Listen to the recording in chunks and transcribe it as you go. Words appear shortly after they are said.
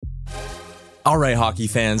All right, hockey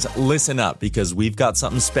fans, listen up because we've got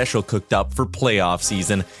something special cooked up for playoff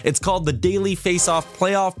season. It's called the Daily Face-Off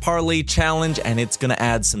Playoff Parlay Challenge, and it's going to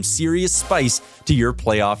add some serious spice to your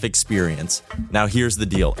playoff experience. Now, here's the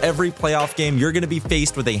deal. Every playoff game, you're going to be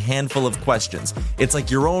faced with a handful of questions. It's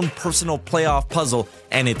like your own personal playoff puzzle,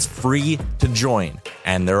 and it's free to join.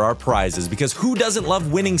 And there are prizes, because who doesn't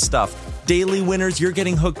love winning stuff? Daily winners, you're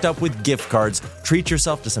getting hooked up with gift cards. Treat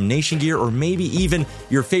yourself to some Nation gear or maybe even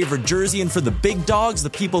your favorite jersey. And for the big dogs, the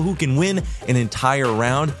people who can win an entire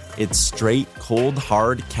round, it's straight, cold,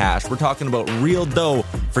 hard cash. We're talking about real dough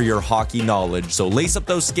for your hockey knowledge. So lace up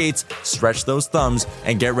those skates, stretch those thumbs,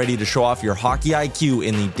 and get ready to show off your hockey IQ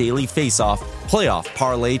in the Daily Face-Off Playoff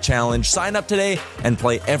Parlay Challenge. Sign up today and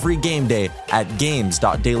play every game day at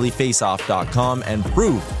games.dailyfaceoff.com and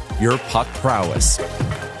prove your puck prowess.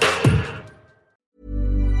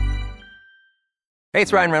 Hey,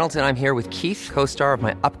 it's Ryan Reynolds, and I'm here with Keith, co-star of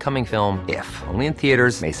my upcoming film, If, only in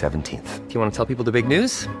theaters May 17th. Do you want to tell people the big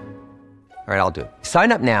news? All right, I'll do it.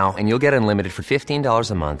 Sign up now and you'll get unlimited for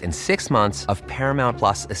 $15 a month and 6 months of Paramount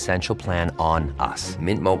Plus Essential Plan on us.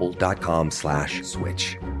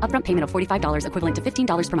 MintMobile.com/switch. Upfront payment of $45 equivalent to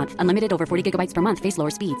 $15 per month. Unlimited over 40 gigabytes per month. Face lower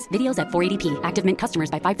speeds. Videos at 480p. Active Mint customers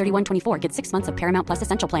by 531.24 get 6 months of Paramount Plus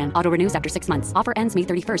Essential Plan. Auto renews after 6 months. Offer ends May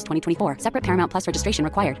 31st, 2024. Separate Paramount Plus registration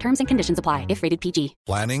required. Terms and conditions apply if rated PG.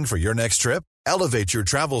 Planning for your next trip? Elevate your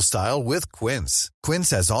travel style with Quince.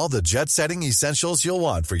 Quince has all the jet-setting essentials you'll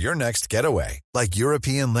want for your next getaway, like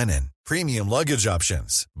European linen, premium luggage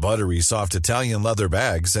options, buttery soft Italian leather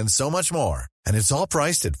bags, and so much more. And it's all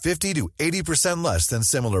priced at 50 to 80% less than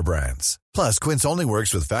similar brands. Plus, Quince only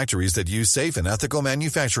works with factories that use safe and ethical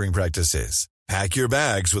manufacturing practices. Pack your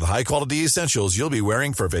bags with high-quality essentials you'll be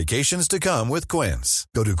wearing for vacations to come with Quince.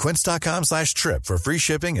 Go to quince.com/trip for free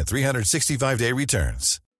shipping and 365-day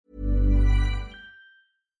returns.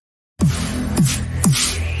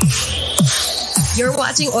 You're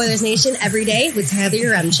watching Oilers Nation every day with Tyler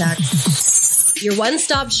Yaremchuk. Your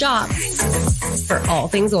one-stop shop for all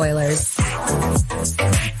things Oilers.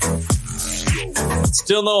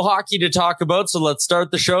 Still no hockey to talk about, so let's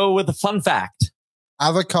start the show with a fun fact.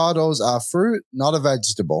 Avocados are fruit, not a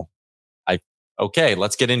vegetable. Okay,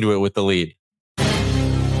 let's get into it with the lead.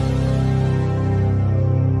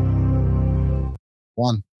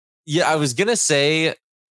 1. Yeah, I was going to say,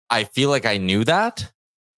 I feel like I knew that.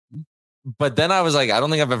 But then I was like, I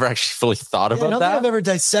don't think I've ever actually fully thought about I don't that. think I've ever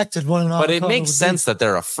dissected one. But it makes sense that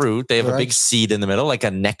they're a fruit. They have a big seed in the middle, like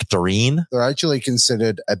a nectarine. They're actually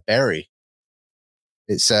considered a berry.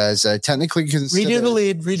 It says technically considered... Redo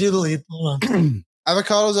the lead. Hold on.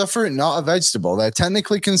 Avocados are fruit, not a vegetable. They're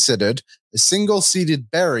technically considered a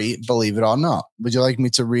single-seeded berry, believe it or not. Would you like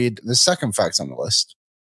me to read the second fact on the list?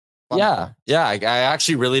 Yeah, I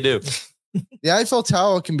actually really do. The Eiffel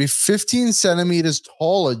Tower can be 15 centimeters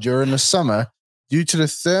taller during the summer due to the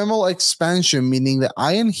thermal expansion, meaning the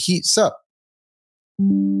iron heats up.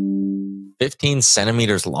 15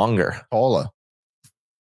 centimeters longer. Taller.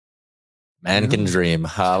 Man can dream.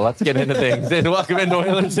 Let's get into things. And welcome into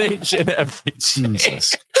Oilers Nation.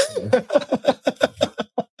 Jesus. We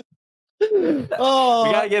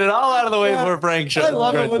got to get it all out of the way before Frank shows. I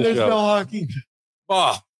love it when there's no hockey.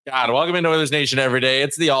 Oh, God. Welcome into Oilers Nation every day.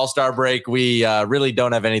 It's the All-Star break. We really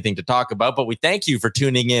don't have anything to talk about, but we thank you for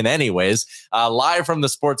tuning in anyways. Live from the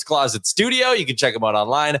Sports Closet studio. You can check them out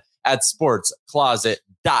online at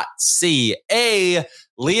sportscloset.ca.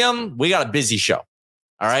 Liam, we got a busy show.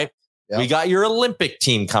 All right. Yep. We got your Olympic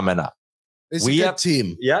team coming up. It's a good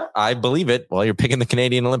team. Yeah, I believe it. Well, you're picking the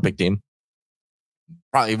Canadian Olympic team.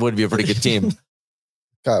 Probably would be a pretty good team.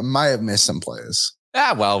 Might have missed some players.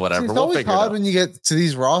 Yeah, well, whatever. It's always hard when you get to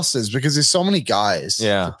these rosters because there's so many guys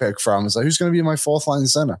to pick from. It's like, who's going to be my fourth line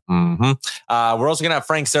center? Mm-hmm. We're also going to have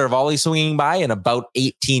Frank Seravalli swinging by in about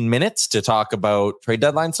 18 minutes to talk about trade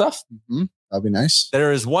deadline stuff. Mm-hmm. That'd be nice.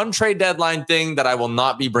 There is one trade deadline thing that I will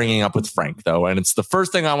not be bringing up with Frank, though, and it's the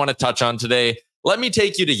first thing I want to touch on today. Let me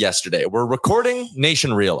take you to yesterday. We're recording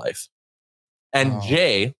Nation Real Life. And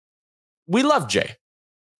Jay, we love Jay.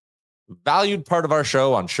 Valued part of our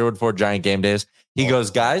show on Sherwood Ford Giant Game Days. He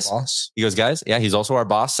goes, guys. Boss. He goes, guys. Yeah, he's also our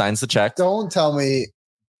boss. Signs the check. Don't tell me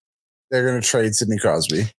they're going to trade Sidney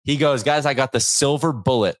Crosby. He goes, guys, I got the silver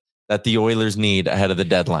bullet that the Oilers need ahead of the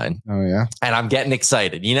deadline. Oh, yeah. And I'm getting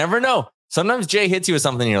excited. You never know. Sometimes Jay hits you with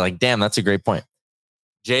something and you're like, damn, that's a great point.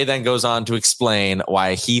 Jay then goes on to explain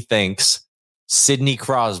why he thinks Sidney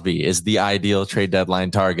Crosby is the ideal trade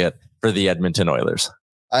deadline target for the Edmonton Oilers.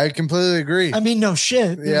 I completely agree. I mean, no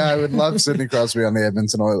shit. Yeah, I would love Sidney Crosby on the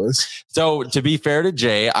Edmonton Oilers. So to be fair to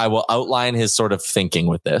Jay, I will outline his sort of thinking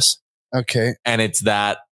with this. Okay. And it's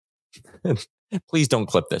that Please don't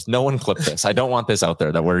clip this. No one clip this. I don't want this out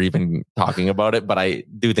there that we're even talking about it, but I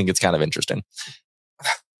do think it's kind of interesting.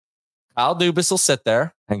 Kyle Dubas will sit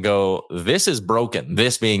there and go, this is broken.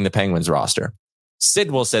 This being the Penguins roster.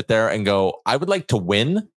 Sid will sit there and go, I would like to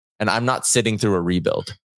win, and I'm not sitting through a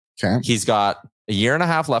rebuild. Okay. He's got a year and a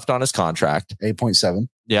half left on his contract. 8.7.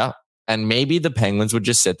 Yeah. And maybe the Penguins would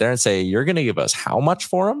just sit there and say, you're going to give us how much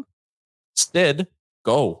for him? Sid,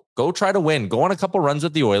 go try to win. Go on a couple runs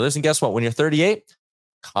with the Oilers. And guess what? When you're 38,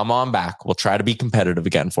 come on back. We'll try to be competitive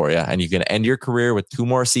again for you. And you can end your career with 2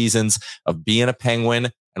 more seasons of being a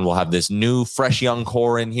Penguin. And we'll have this new, fresh, young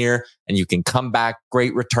core in here. And you can come back,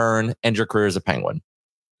 great return, end your career as a Penguin.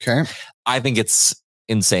 Okay. I think it's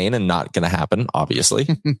insane and not going to happen, obviously.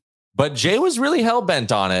 But Jay was really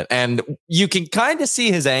hell-bent on it. And you can kind of see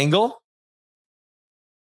his angle.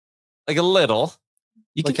 Like a little.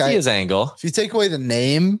 You can see his angle. If you take away the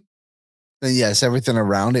name, then yes, everything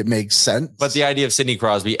around it makes sense. But the idea of Sidney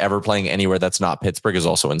Crosby ever playing anywhere that's not Pittsburgh is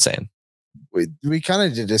also insane. We kind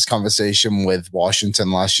of did this conversation with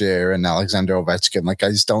Washington last year and Alexander Ovechkin. Like, I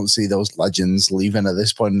just don't see those legends leaving at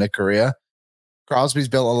this point in their career. Crosby's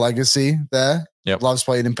built a legacy there. Yep. Loves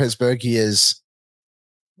playing in Pittsburgh. He is,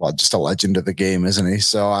 well, just a legend of the game, isn't he?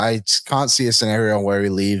 So I can't see a scenario where he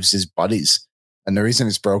leaves his buddies. And the reason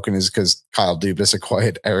it's broken is because Kyle Dubas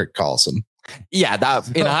acquired Erik Karlsson. Yeah,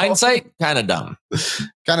 that in hindsight, kind of dumb.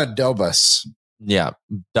 Kind of Dobus. Yeah,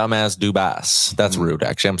 dumbass Dubas. That's rude,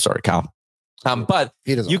 actually. I'm sorry, Kyle. But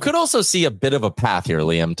you could also see a bit of a path here,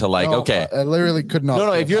 Liam, to like, okay. I literally could not.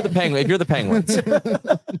 No, if you're the Penguins, if you're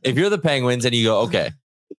the Penguins and you go, okay,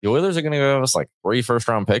 the Oilers are going to give us like 3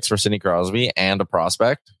 first-round picks for Sidney Crosby and a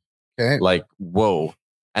prospect. Okay. Like, whoa.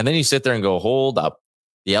 And then you sit there and go, hold up.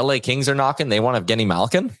 The LA Kings are knocking. They want Evgeny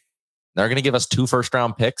Malkin. They're going to give us 2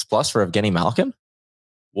 first-round picks plus for Evgeny Malkin.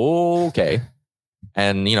 Okay.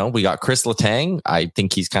 And, we got Chris Letang. I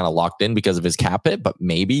think he's kind of locked in because of his cap hit, but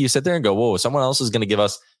maybe you sit there and go, whoa, someone else is going to give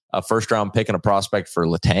us a first-round pick and a prospect for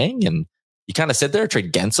Letang. And you kind of sit there,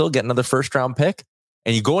 trade Gensel, get another first-round pick.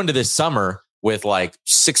 And you go into this summer with like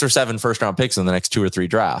 6 or 7 first-round picks in the next 2 or 3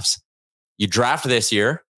 drafts. You draft this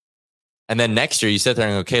year. And then next year you sit there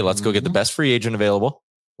and go, okay, let's go get the best free agent available.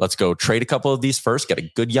 Let's go trade a couple of these first, get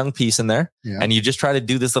a good young piece in there. Yeah. And you just try to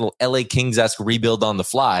do this little LA Kings-esque rebuild on the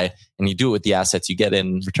fly, and you do it with the assets you get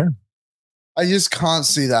in return. I just can't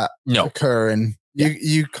see that occurring.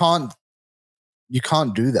 You can't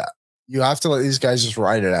do that. You have to let these guys just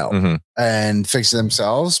ride it out and fix it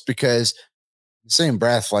themselves, because in the same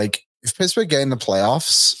breath, like if Pittsburgh get in the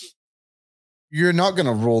playoffs, you're not going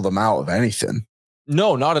to rule them out of anything.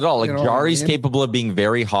 No, not at all. Like Jari's capable of being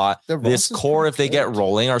very hot. This core, if they get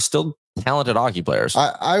rolling, are still talented hockey players.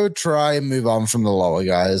 I would try and move on from the lower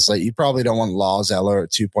guys. Like, you probably don't want Lars Eller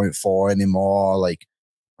at 2.4 anymore. Like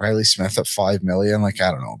Riley Smith at $5 million. Like,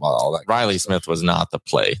 I don't know about all that. Riley Smith was not the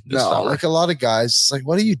play. No, like a lot of guys, it's like,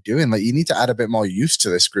 what are you doing? Like, you need to add a bit more use to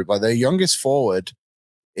this group. Like, their youngest forward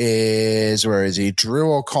is, where is he?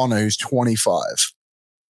 Drew O'Connor, who's 25.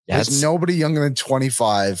 There's nobody younger than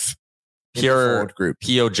 25.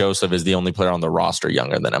 P.O. Joseph is the only player on the roster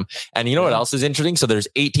younger than him. And you know what else is interesting? So there's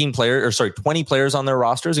 20 players on their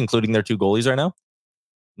rosters, including their 2 goalies right now.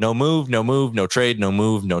 No move, no move, no trade, no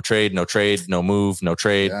move, no trade, no trade, no move, no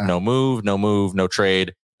trade, no move, no move, no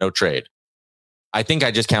trade, no trade. I think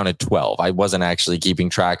I just counted 12. I wasn't actually keeping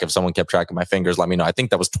track. If someone kept track of my fingers, let me know. I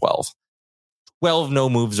think that was 12. 12 no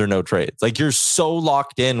moves or no trades. Like, you're so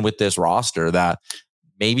locked in with this roster that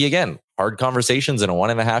maybe, again, hard conversations in a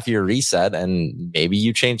 1.5 year reset, and maybe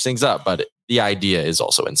you change things up. But the idea is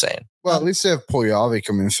also insane. Well, at least they have Puljujarvi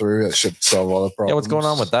coming through. That should solve all the problems. Yeah, what's going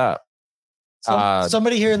on with that?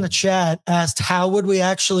 Somebody here in the chat asked, how would we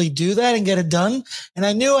actually do that and get it done? And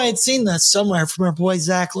I knew I had seen this somewhere from our boy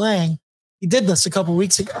Zach Lang. He did this a couple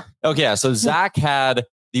weeks ago. Okay, yeah. So Zach had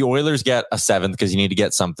the Oilers get a 7th because you need to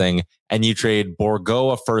get something, and you trade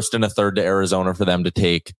Borgo a 1st and a 3rd to Arizona for them to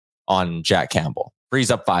take on Jack Campbell.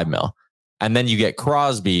 Frees up $5 million. And then you get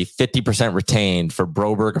Crosby 50% retained for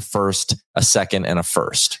Broberg, a 1st, a 2nd, and a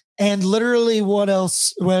 1st. And literally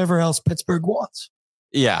whatever else Pittsburgh wants.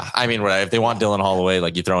 Yeah. I mean, if they want Dylan Holloway,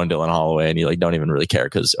 like, you throw in Dylan Holloway and you like don't even really care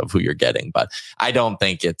because of who you're getting. But I don't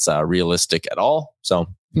think it's realistic at all. So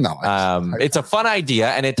no, it's a fun idea,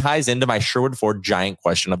 and it ties into my Sherwood Ford Giant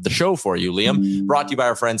question of the show for you, Liam. Brought to you by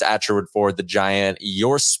our friends at Sherwood Ford, the Giant,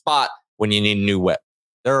 your spot when you need a new whip.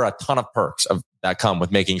 There are a ton of perks that come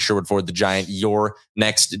with making Sherwood Ford the Giant your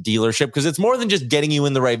next dealership, because it's more than just getting you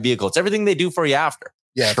in the right vehicle. It's everything they do for you after.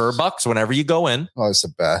 Yeah. Sherbucks whenever you go in. Oh, it's the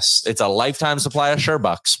best. It's a lifetime supply of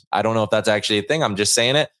Sherbucks. I don't know if that's actually a thing. I'm just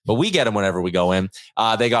saying it, but we get them whenever we go in.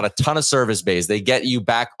 They got a ton of service bays. They get you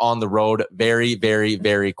back on the road very, very,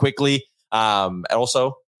 very quickly.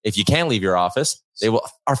 Also, if you can't leave your office, they will.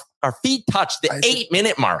 Our feet touch the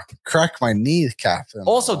 8-minute mark. Crack my kneecap.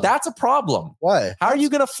 Also, that's a problem. Why? How are you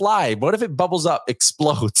going to fly? What if it bubbles up,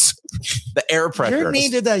 explodes? The air pressure. Your knee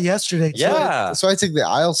did that yesterday. Yeah. So I take the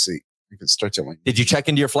aisle seat. You can stretch it. Did you check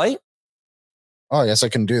into your flight? Oh, yes, I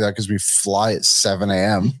can do that because we fly at 7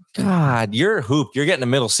 a.m. God, you're hooped. You're getting a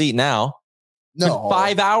middle seat now. No.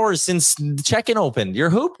 5 hours since the check-in opened. You're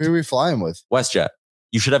hooped. Who are we flying with? WestJet.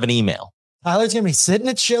 You should have an email. Tyler's going to be sitting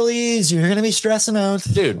at Chili's. You're going to be stressing out.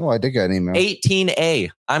 Dude. Oh, I did get an email. 18A.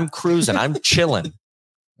 I'm cruising. I'm chilling.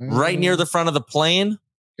 Right near the front of the plane.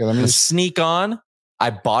 Okay, let me sneak on. I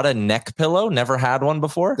bought a neck pillow. Never had one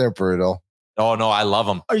before. They're brutal. Oh, no, I love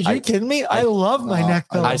them. Are you kidding me? I love my neck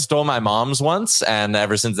pillow. I stole my mom's once, and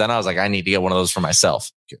ever since then, I was like, I need to get one of those for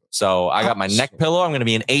myself. So I got my neck pillow. I'm going to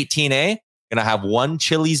be an 18A. Going to have one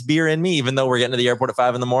Chili's beer in me, even though we're getting to the airport at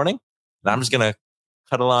 5 in the morning. And I'm just going to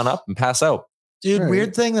cuddle on up and pass out. Dude,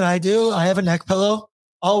 weird thing that I do, I have a neck pillow.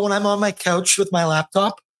 Oh, when I'm on my couch with my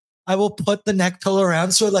laptop, I will put the neck pillow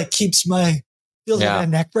around so it like keeps my, feels like a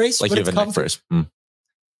neck brace. Like but you have a neck brace.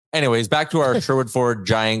 Anyways, back to our Sherwood Ford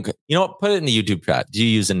giant. You know what? Put it in the YouTube chat. Do you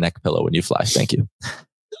use a neck pillow when you fly? Thank you.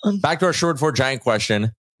 Back to our Sherwood Ford giant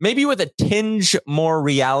question. Maybe with a tinge more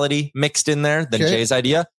reality mixed in there than Jay's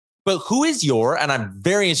idea. But who is your, and I'm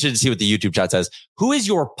very interested to see what the YouTube chat says, who is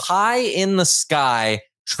your pie in the sky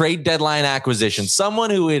trade deadline acquisition? Someone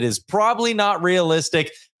who it is probably not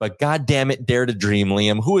realistic, but God damn it, dare to dream,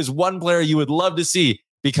 Liam. Who is one player you would love to see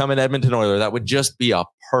become an Edmonton Oiler that would just be a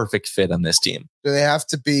perfect fit on this team? Do they have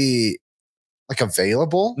to be like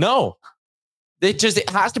available? No. It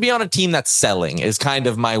has to be on a team that's selling is kind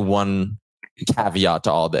of my one caveat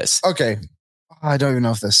to all this. Okay. I don't even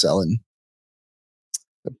know if they're selling.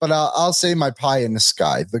 But I'll say my pie in the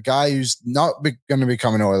sky. The guy who's not going to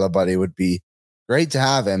become an Oiler buddy would be great to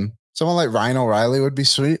have him. Someone like Ryan O'Reilly would be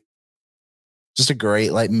sweet. Just a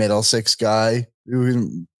great like middle six guy who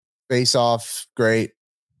can face off, great.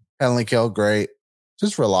 Penalty kill, great.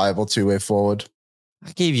 Just reliable two-way forward.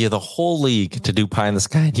 I gave you the whole league to do pie in the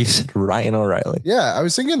sky, and you said Ryan O'Reilly. Yeah, I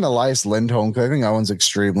was thinking Elias Lindholm, because I think that one's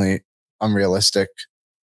extremely unrealistic.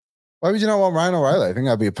 Why would you not want Ryan O'Reilly? I think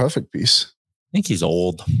that'd be a perfect piece. I think he's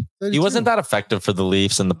old. 32. He wasn't that effective for the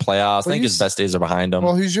Leafs in the playoffs. I think his best days are behind him.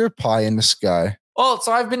 Well, who's your pie in the sky? Well,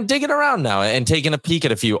 so I've been digging around now and taking a peek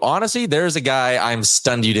at a few. Honestly, there's a guy I'm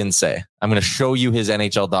stunned you didn't say. I'm going to show you his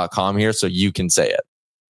NHL.com here so you can say it.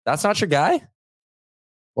 That's not your guy?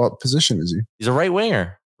 What position is he? He's a right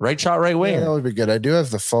winger. Right shot, right winger. Yeah, that would be good. I do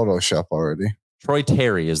have the Photoshop already. Troy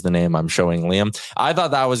Terry is the name I'm showing, Liam. I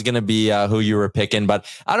thought that was going to be who you were picking,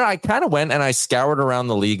 but I don't know. I kind of went and I scoured around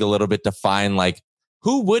the league a little bit to find like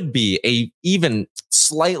who would be a even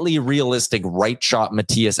slightly realistic right shot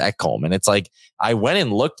Matthias Ekholm. And it's like, I went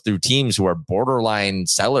and looked through teams who are borderline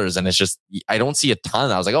sellers and it's just, I don't see a ton.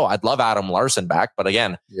 I was like, oh, I'd love Adam Larson back. But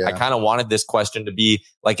again, I kind of wanted this question to be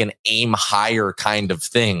like an aim higher kind of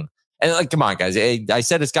thing. And like, come on, guys. I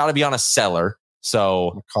said it's got to be on a seller.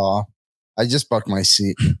 So I just bucked my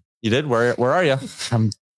seat. You did? Where are you?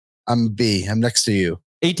 I'm B. I'm next to you.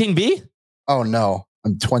 18B? Oh, no.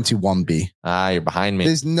 I'm 21B. You're behind me.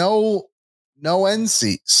 There's no end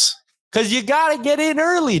seats. Because you got to get in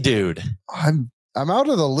early, dude. I'm out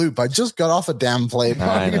of the loop. I just got off a damn plane.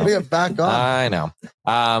 I'm going to get back on. I know.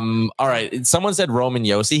 All right. Someone said Roman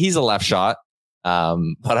Josi. He's a left shot.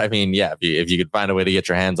 But I mean, yeah, if you could find a way to get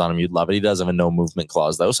your hands on him, you'd love it. He does have a no movement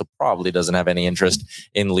clause though, so probably doesn't have any interest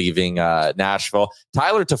in leaving Nashville.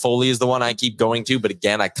 Tyler Toffoli is the one I keep going to, but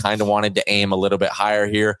again, I kind of wanted to aim a little bit higher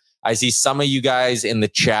here. I see some of you guys in the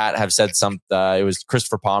chat have said it was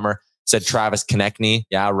Christopher Palmer said Travis Konechny.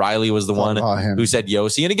 Yeah, Riley was the one who said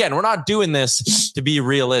Josi. And again, we're not doing this to be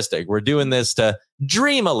realistic. We're doing this to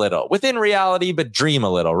dream a little within reality, but dream a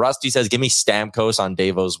little. Rusty says, give me Stamkos on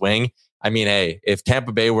Devo's wing. I mean, hey, if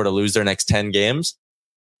Tampa Bay were to lose their next 10 games,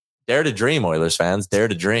 dare to dream, Oilers fans. Dare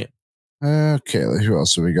to dream. Okay, who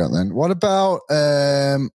else have we got then? What about,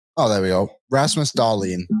 there we go. Rasmus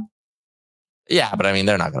Dahlin. Yeah, but I mean,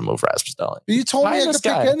 they're not going to move Rasmus Dahlin. You told me I could pick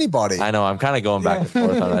anybody. I know. I'm kind of going back and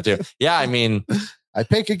forth on that too. Yeah, I mean, I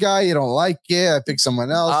pick a guy, you don't like it. I pick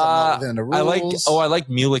someone else. I'm not within the rules. I like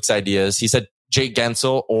Mulick's ideas. He said Jake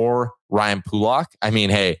Gensel or Ryan Pulock. I mean,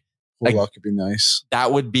 hey, Pulock could be nice.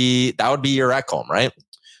 That would be your Ekholm, right?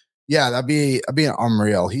 Yeah, that'd be an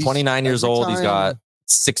unreal. He's 29 years old. He's got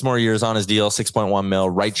 6 more years on his deal, 6.1 mil,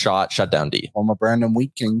 right shot, shutdown D. Former Brandon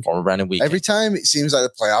Wheat-King. Every time it seems like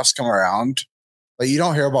the playoffs come around, like you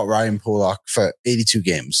don't hear about Ryan Pulock for 82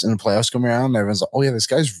 games, and the playoffs come around, and everyone's like, oh yeah, this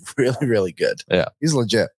guy's really, really good. Yeah. He's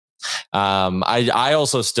legit. I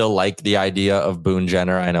also still like the idea of Boone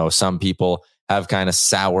Jenner. I know some people have kind of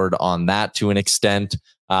soured on that to an extent.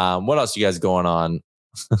 What else you guys going on?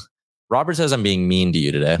 Robert says I'm being mean to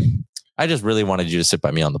you today. I just really wanted you to sit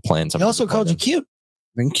by me on the plane. He also called you cute.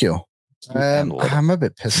 Thank you. I'm a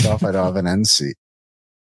bit pissed off I don't have an end seat.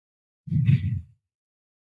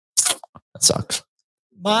 That sucks.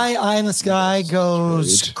 My eye in the sky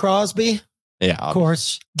goes Crosby. Yeah. Of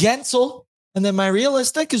course. Gensel. And then my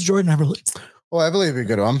realistic is Jordan Eberle. Well, I believe a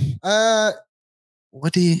good one.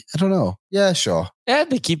 What do you? I don't know. Yeah, sure. Yeah,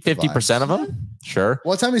 they keep 50% of them. Sure.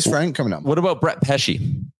 What time is Frank coming up? What about Brett Pesce?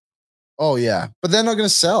 Oh, yeah. But they're not going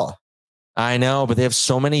to sell. I know, but they have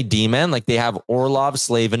so many D-men. Like they have Orlov,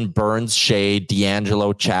 Slavin, Burns, Shea,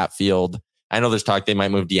 D'Angelo, Chatfield. I know there's talk they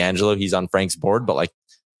might move D'Angelo. He's on Frank's board, but like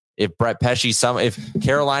if Brett Pesce, if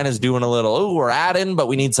Carolina's doing a little, we're adding, but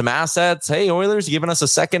we need some assets. Hey, Oilers, giving us a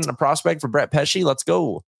second prospect for Brett Pesce. Let's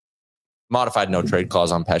go. Modified no trade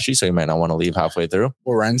clause on Pesce, so you might not want to leave halfway through.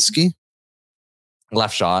 Werenski.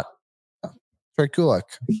 Left shot. Trey Kulak.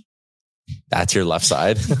 That's your left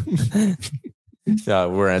side.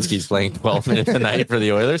 Werenski's playing 12 minutes a night for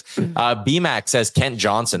the Oilers. BMAC says Kent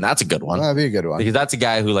Johnson. That's a good one. That'd be a good one. Because that's a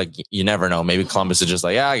guy who, like, you never know. Maybe Columbus is just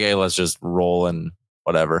like, yeah, okay, let's just roll and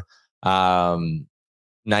whatever. Naeem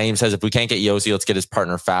says, if we can't get Yossi, let's get his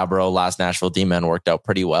partner Fabro. Last Nashville D-men worked out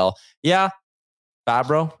pretty well. Yeah,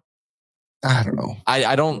 Fabro. I don't know.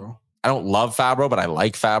 I don't love Fabro, but I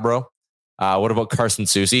like Fabro. What about Carson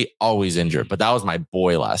Soucy? Always injured, but that was my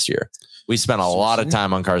boy last year. We spent a lot of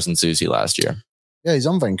time on Carson Soucy last year. Yeah, he's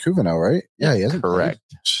on Vancouver now, right? Yeah, he hasn't. Correct.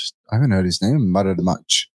 I haven't heard his name muttered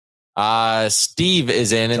much. Steve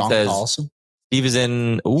is in and John says, Carlson. Steve is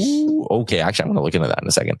in. Ooh, okay. Actually, I'm going to look into that in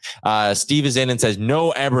a second. Steve is in and says,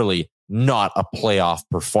 no, Eberle, not a playoff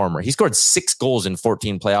performer. He scored 6 goals in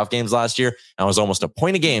 14 playoff games last year and was almost a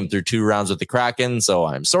point a game through 2 rounds with the Kraken. So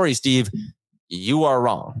I'm sorry, Steve. You are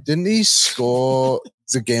wrong. Didn't he score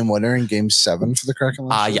the game winner in game 7 for the Kraken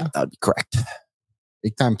last year? Yeah, that would be correct.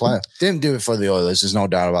 Big time player. Didn't do it for the Oilers. There's no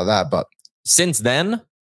doubt about that. But since then,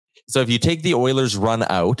 so if you take the Oilers run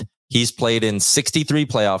out, he's played in 63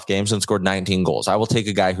 playoff games and scored 19 goals. I will take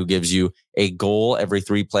a guy who gives you a goal every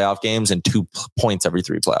 3 playoff games and 2 points every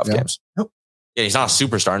 3 playoff games. Nope. Yeah, he's not a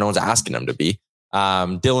superstar. No one's asking him to be.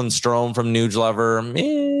 Dylan Strome from Nuge Lover. I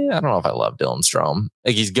don't know if I love Dylan Strome.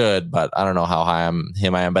 Like, he's good, but I don't know how high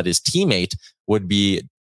I am. But his teammate would be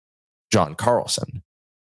John Carlson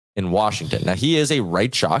in Washington. Now, he is a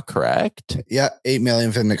right shot, correct? Yeah, $8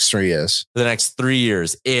 million for the next 3 years. For the next 3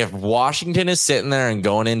 years. If Washington is sitting there and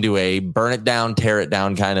going into a burn it down, tear it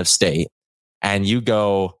down kind of state, and you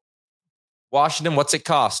go, Washington, what's it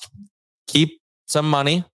cost? Keep some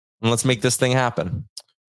money and let's make this thing happen.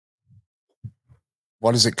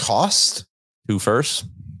 What does it cost? 2 firsts.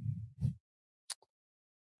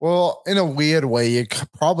 Well, in a weird way, you're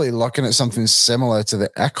probably looking at something similar to the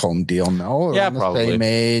Ekholm deal, no? Yeah, probably. Same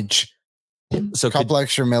age. So a couple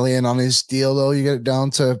extra million on his deal, though. You get it down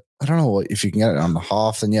to, I don't know what, if you can get it on the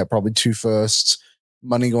half, then yeah, probably 2 firsts,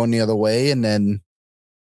 money going the other way. And then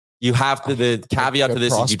you have to, the caveat to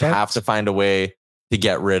this is you'd have to find a way to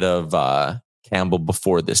get rid of Campbell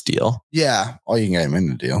before this deal. Yeah. Or you can get him in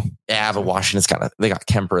the deal. Yeah, but Washington's they got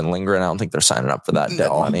Kemper and Lindgren. I don't think they're signing up for that dead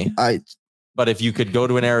money. But if you could go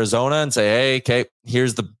to an Arizona and say, hey, okay,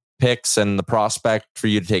 here's the picks and the prospect for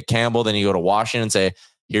you to take Campbell. Then you go to Washington and say,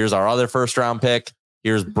 here's our other 1st round pick.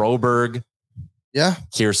 Here's Broberg. Yeah.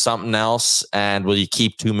 Here's something else. And will you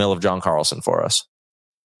keep $2 million of John Carlson for us?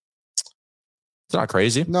 It's not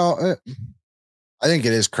crazy. No, I think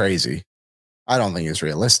it is crazy. I don't think it's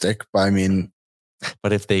realistic, but I mean.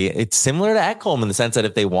 But it's similar to Ekholm in the sense that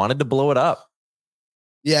if they wanted to blow it up.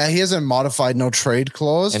 Yeah, he has a modified no trade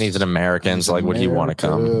clause. And he's an American, so like, would he want to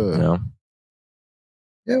come? You know?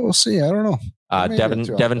 Yeah, we'll see. I don't know.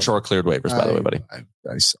 Devon Shore cleared waivers, by the way, buddy.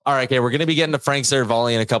 All right, okay, we're going to be getting to Frank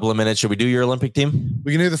Seravalli in a couple of minutes. Should we do your Olympic team?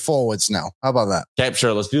 We can do the forwards now. How about that? Okay,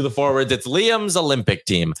 sure. Let's do the forwards. It's Liam's Olympic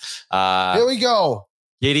team. Here we go.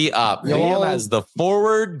 Giddy up. Liam has the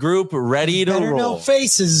forward group ready to roll. No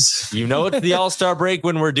faces. You know it's the All-Star break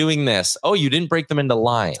when we're doing this. Oh, you didn't break them into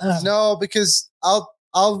lines. No, because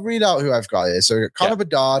I'll read out who I've got here. So Connor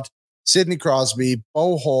Bedard, Sidney Crosby,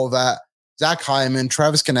 Bo Horvat, Zach Hyman,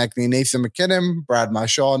 Travis Konechny, Nathan McKinnon, Brad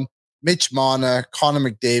Marchand, Mitch Marner, Connor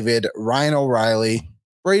McDavid, Ryan O'Reilly,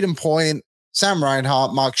 Braden Point, Sam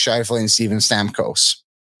Reinhart, Mark Scheifele, and Steven Stamkos.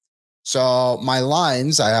 So my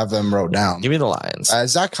lines, I have them wrote down. Give me the lines.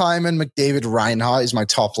 Zach Hyman, McDavid, Reinhart is my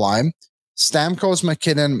top line. Stamkos,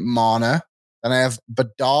 McKinnon, Marner. Then I have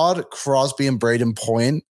Bedard, Crosby, and Braden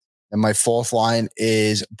Point. And my fourth line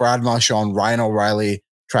is Brad Marchand, Ryan O'Reilly,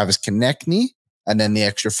 Travis Konechny. And then the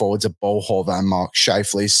extra forwards are Bo Horvat and Mark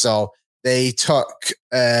Scheifele. So they took,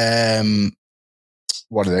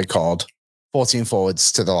 what are they called? 14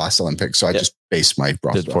 forwards to the last Olympics. So I just based my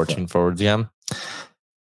roster. Did 14 forwards, yeah.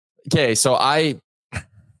 Okay, so I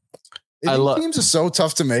love teams are so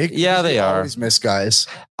tough to make. Yeah, they are. Always miss guys.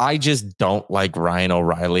 I just don't like Ryan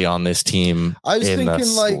O'Reilly on this team. I was thinking the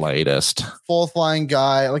slightest. Fourth line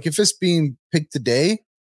guy. Like if it's being picked today,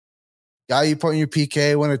 guy you put in your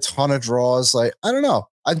PK, win a ton of draws. Like I don't know.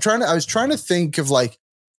 I was trying to think of like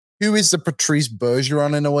who is the Patrice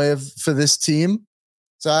Bergeron in a way for this team.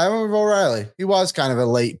 So I went with O'Reilly. He was kind of a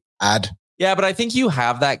late ad. Yeah, but I think you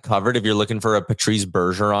have that covered if you're looking for a Patrice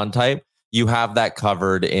Bergeron type. You have that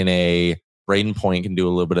covered in a Braden Point can do a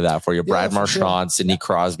little bit of that for you. Brad Marchand, Sidney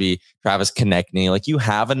Crosby, Travis Konechny. Like you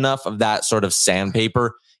have enough of that sort of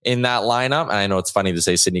sandpaper in that lineup. And I know it's funny to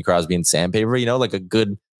say Sidney Crosby and sandpaper, like a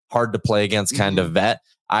good, hard to play against kind of vet.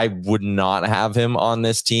 I would not have him on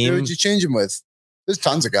this team. Who would you change him with? There's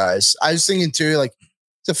tons of guys. I was thinking too, like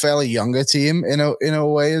it's a fairly younger team in a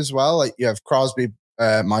way as well. Like you have Crosby,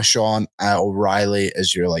 Marchand, O'Reilly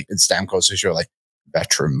as your and Stamkos as your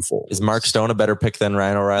veteran forward. Is Mark Stone a better pick than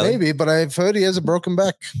Ryan O'Reilly? Maybe, but I've heard he has a broken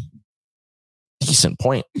back. Decent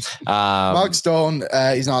point. Mark Stone,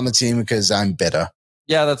 he's not on the team because I'm bitter.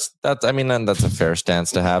 Yeah, that's a fair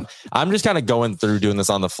stance to have. I'm just kind of going through doing this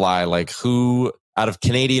on the fly. Like who out of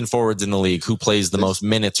Canadian forwards in the league, who plays the most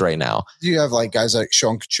minutes right now? You have guys like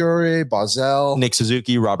Sean Couturier, Barzell, Nick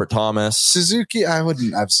Suzuki, Robert Thomas. Suzuki, I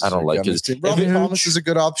wouldn't have Suzuki. I don't like his team. Robert Thomas is a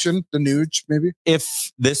good option. The Nuge, maybe.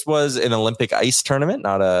 If this was an Olympic ice tournament,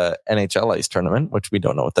 not a NHL ice tournament, which we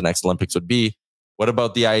don't know what the next Olympics would be, what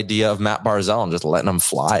about the idea of Matt Barzell and just letting him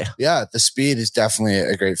fly? Yeah, the speed is definitely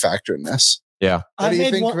a great factor in this. Yeah. I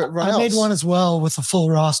made one as well with a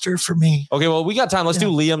full roster for me. Okay, well, we got time. Let's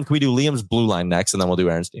do Liam. Can we do Liam's blue line next, and then we'll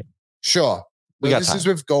do Aaron's team? Sure. This is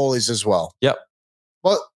with goalies as well. Yep.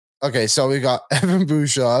 Well, okay, so we got Evan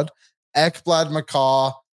Bouchard, Ekblad,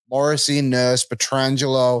 McCarr, Morrissey, Nurse,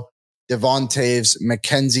 Pietrangelo, Devon Taves,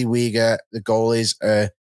 Mackenzie Weegar. The goalies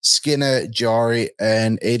are Skinner, Jari,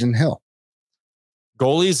 and Aiden Hill.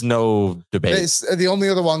 Goalies, no debate. The only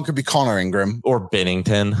other one could be Connor Ingram. Or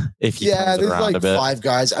Binnington, if he comes around a bit. There's five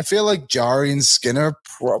guys. I feel like Jari and Skinner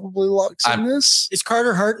probably locks in this. Is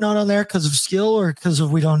Carter Hart not on there because of skill or because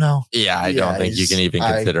of we don't know? Yeah, I don't think you can even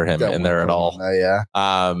consider him in there at all.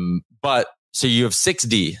 But so you have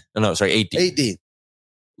 8D. 8D.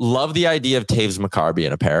 Love the idea of Taves McCarr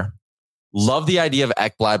being a pair. Love the idea of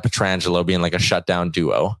Ekblad Pietrangelo being like a shutdown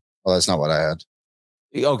duo. Well, that's not what I had.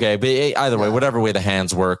 Okay, but either way, whatever way the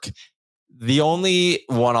hands work. The only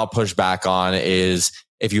one I'll push back on is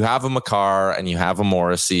if you have a McCarr and you have a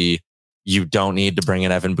Morrissey, you don't need to bring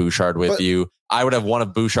an Evan Bouchard with you. I would have one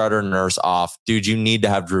of Bouchard or Nurse off. Dude, you need to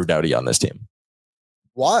have Drew Doughty on this team.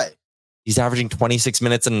 Why? He's averaging 26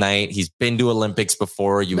 minutes a night. He's been to Olympics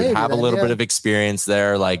before. You would have a little bit of experience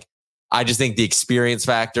there. I just think the experience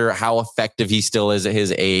factor, how effective he still is at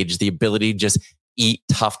his age, the ability to just eat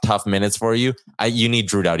tough minutes for you. You need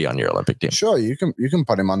Drew Doughty on your Olympic team. Sure, you can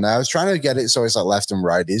put him on there. I was trying to get it so it's left and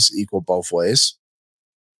righties equal both ways.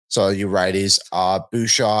 So your righties are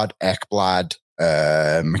Bouchard, Ekblad,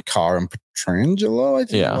 McCarr, and Pietrangelo, I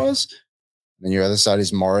think it was. And then your other side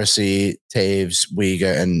is Morrissey, Taves,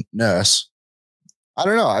 Weegar, and Nurse. I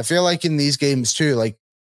don't know. I feel like in these games too,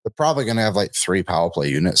 they're probably going to have 3 power play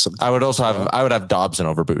units. I would have Dobson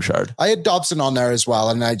over Bouchard. I had Dobson on there as well,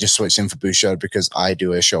 and I just switched in for Bouchard because I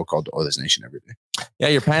do a show called Oilers Nation every day. Yeah,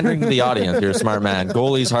 you're pandering to the audience. You're a smart man.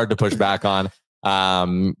 Goalie's hard to push back on.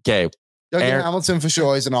 Okay. Dougie Hamilton for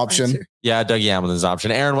sure is an option. Yeah, Dougie Hamilton's an option.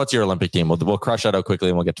 Aaron, what's your Olympic team? We'll crush that out quickly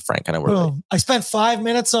and we'll get to Frank. I spent 5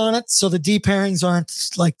 minutes on it, so the D pairings aren't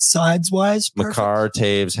sides-wise. McCarr,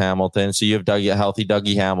 Taves, Hamilton. So you have healthy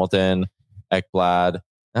Dougie Hamilton, Ekblad,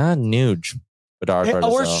 Nuge. Bedard,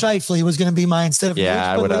 or Scheifele was going to be mine instead of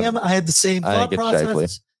Nuge, but Liam, I had the same thought process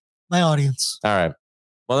as my audience. All right.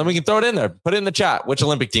 Well, then we can throw it in there. Put it in the chat. Which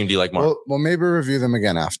Olympic team do you like more? We'll maybe review them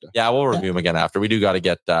again after. Yeah, we'll review them again after. We do got to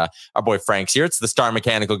get our boy Frank's here. It's the Star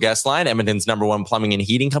Mechanical guest line, Edmonton's #1 plumbing and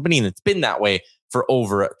heating company, and it's been that way for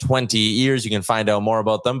over 20 years. You can find out more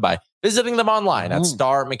about them by visiting them online at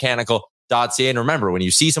starmechanical.ca. And remember, when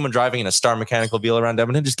you see someone driving in a Star Mechanical vehicle around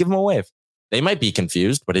Edmonton, just give them a wave. They might be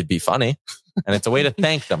confused, but it'd be funny. And it's a way to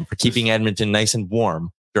thank them for keeping Edmonton nice and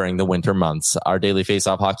warm during the winter months. Our daily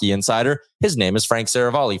face-off hockey insider, his name is Frank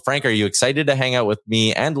Seravalli. Frank, are you excited to hang out with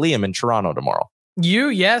me and Liam in Toronto tomorrow?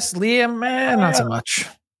 Yes, Liam, man, not so much.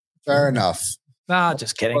 Fair enough. Nah,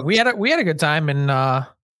 just kidding. We had a good time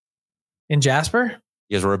in Jasper.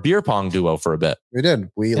 You guys were a beer pong duo for a bit. We did.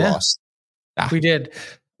 We lost. We did.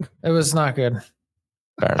 It was not good.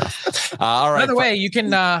 Fair enough. All right. By the way, you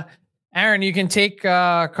can, Aaron, you can take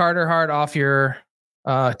Carter Hart off your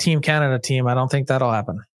Team Canada team. I don't think that'll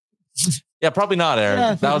happen. Yeah, probably not, Aaron.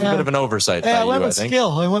 Yeah, that was a bit of an oversight. Yeah, I went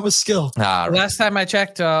with skill. Right. Last time I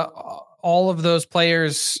checked, all of those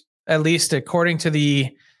players, at least according to the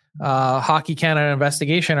Hockey Canada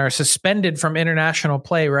investigation, are suspended from international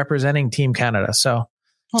play representing Team Canada. So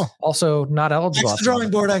also not eligible. Next drawing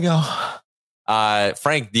board I go.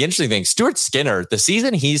 Frank, the interesting thing, Stuart Skinner, the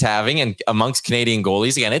season he's having and amongst Canadian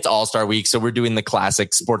goalies, again, it's All-Star Week, so we're doing the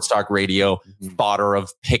classic sports talk radio fodder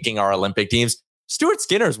of picking our Olympic teams. Stuart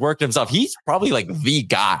Skinner's worked himself. He's probably like the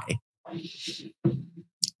guy.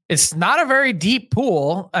 It's not a very deep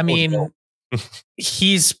pool. I mean,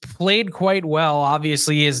 he's played quite well.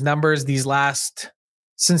 Obviously, his numbers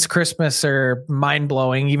since Christmas are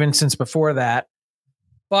mind-blowing, even since before that.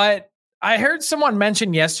 But I heard someone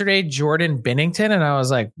mention yesterday Jordan Binnington, and I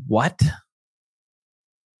was like, what?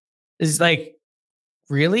 Is like,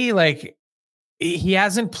 really? Like, he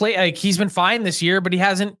hasn't played, like, he's been fine this year, but he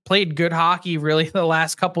hasn't played good hockey really the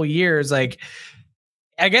last couple years. Like,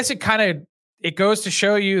 I guess it goes to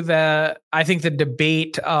show you I think the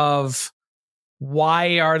debate of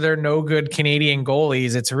why are there no good Canadian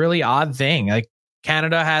goalies? It's a really odd thing. Like,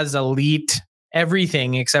 Canada has elite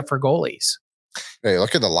everything except for goalies. Hey,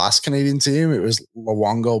 look at the last Canadian team. It was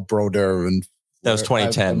Luongo, Brodeur, and that was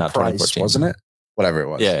 2010, not 2014, wasn't it? Whatever it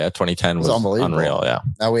was. Yeah, 2010 was unbelievable. Unreal. Yeah.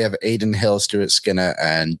 Now we have Aiden Hill, Stuart Skinner,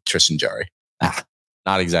 and Tristan Jarry.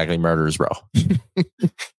 Not exactly murderers, bro.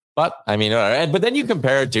 But I mean, but then you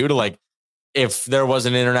compare it to like if there was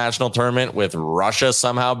an international tournament with Russia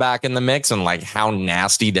somehow back in the mix and like how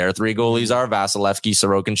nasty their three goalies are, Vasilevsky,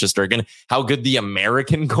 Sorokin, Shesterkin, how good the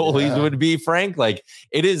American goalies would be, Frank. Like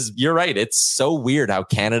it is, you're right. It's so weird how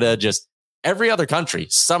Canada every other country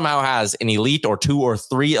somehow has an elite or two or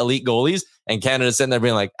three elite goalies, and Canada's sitting there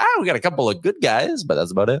being like, we got a couple of good guys, but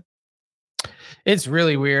that's about it. It's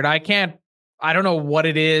really weird. I don't know what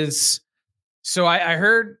it is. So I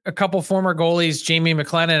heard a couple former goalies, Jamie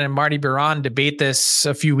McLennan and Marty Biron, debate this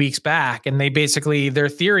a few weeks back. And they basically, their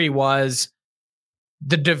theory was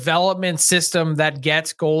the development system that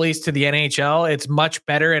gets goalies to the NHL, it's much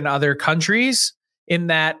better in other countries in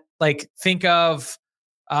that, like, think of,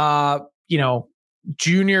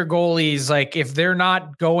 junior goalies. Like if they're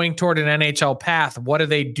not going toward an NHL path, what do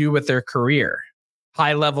they do with their career?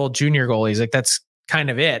 High level junior goalies. Like that's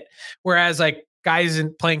kind of it. Whereas like, guys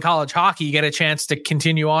playing college hockey get a chance to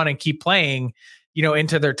continue on and keep playing,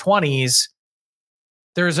 into their 20s.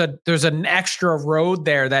 There's an extra road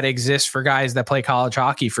there that exists for guys that play college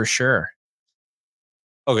hockey for sure.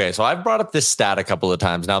 Okay, so I've brought up this stat a couple of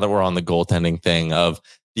times now that we're on the goaltending thing of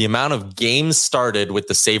the amount of games started with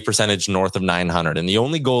the save percentage north of 900. And the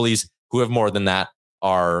only goalies who have more than that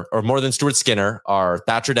or more than Stuart Skinner are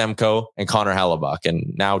Thatcher Demko and Connor Hellebuyck.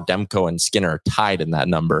 And now Demko and Skinner are tied in that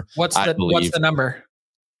number. What's the number?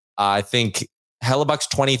 I think Hellebuck's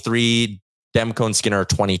 23, Demko and Skinner are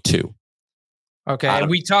 22. Okay. And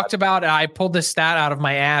we talked about, I pulled this stat out of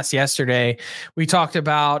my ass yesterday. We talked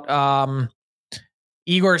about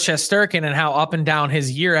Igor Shesterkin and how up and down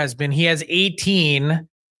his year has been. He has 18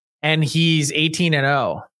 and he's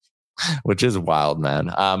 18-0. Which is wild,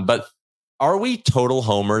 man. But are we total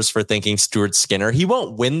homers for thinking Stuart Skinner? He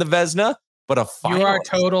won't win the Vezina, but a finalist. You are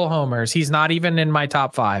total homers. He's not even in my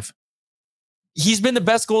top 5. He's been the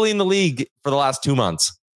best goalie in the league for the last 2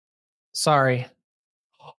 months. Sorry.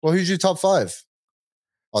 Well, who's your top 5?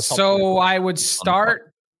 So I would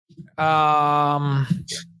start with Connor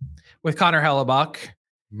Hellebuyck.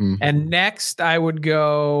 Mm-hmm. And next I would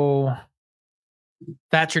go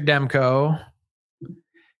Thatcher Demko.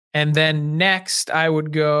 And then next I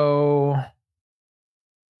would go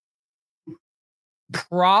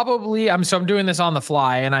probably, I'm doing this on the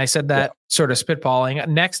fly and I said that sort of spitballing.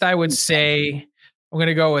 Next I would say I'm going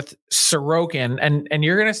to go with Sorokin and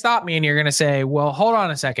you're going to stop me and you're going to say, well, hold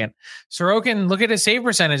on a second. Sorokin, look at his save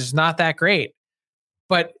percentage. It's not that great.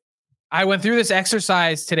 But I went through this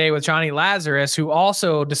exercise today with Johnny Lazarus, who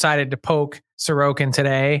also decided to poke Sorokin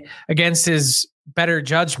today against his better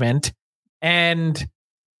judgment. And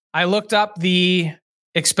I looked up the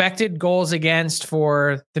expected goals against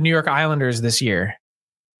for the New York Islanders this year.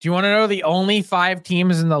 Do you want to know the only 5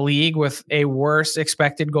 teams in the league with a worse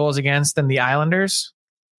expected goals against than the Islanders?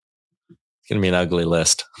 It's going to be an ugly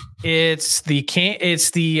list. It's the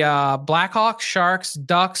Blackhawks, Sharks,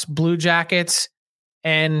 Ducks, Blue Jackets,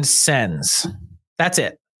 and Sens. That's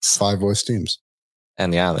it. 5 voice teams.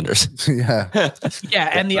 And the Islanders. Yeah. Yeah.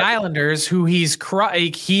 And the Islanders, who he's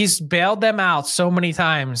bailed them out so many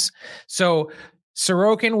times. So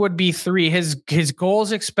Sorokin would be 3. His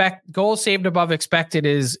goals saved above expected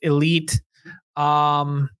is elite.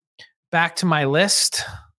 Back to my list.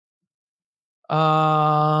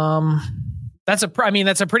 That's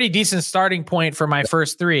a pretty decent starting point for my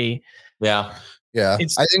first 3. Yeah. Yeah.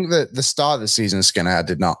 I think that the start of the season Skinner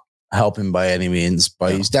did not help him by any means,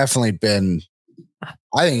 but he's definitely been,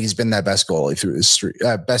 I think he's been their best goalie through this streak,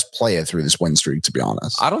 best player through this win streak, to be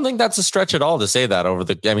honest. I don't think that's a stretch at all to say that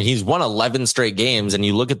he's won 11 straight games, and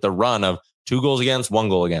you look at the run of 2 goals against, 1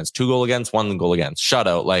 goal against, 2 goal against, 1 goal against,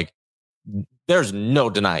 shutout. Like, there's no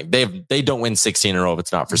denying they don't win 16 in a row if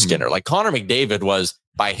it's not for Skinner. Like, Connor McDavid was,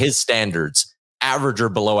 by his standards, average or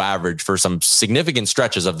below average for some significant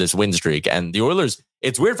stretches of this win streak. And the Oilers,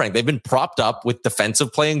 it's weird, Frank, they've been propped up with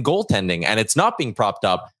defensive play and goaltending, and it's not being propped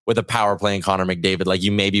up with a power play and Connor McDavid like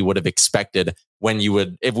you maybe would have expected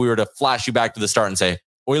if we were to flash you back to the start and say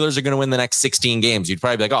Oilers are going to win the next 16 games. You'd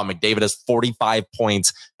probably be like, oh, McDavid has 45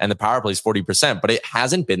 points and the power play is 40%, but it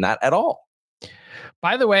hasn't been that at all.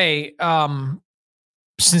 By the way,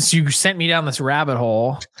 since you sent me down this rabbit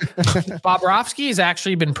hole, Bobrovsky has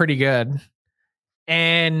actually been pretty good.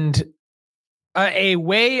 And a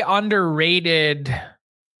way underrated,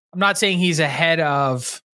 I'm not saying he's ahead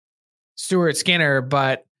of Stuart Skinner,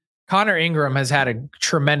 but Connor Ingram has had a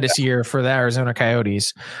tremendous year for the Arizona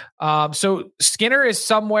Coyotes. So Skinner is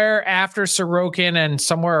somewhere after Sorokin and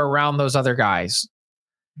somewhere around those other guys.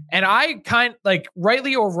 And I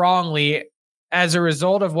rightly or wrongly, as a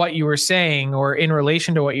result of what you were saying, or in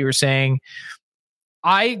relation to what you were saying,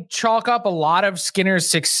 I chalk up a lot of Skinner's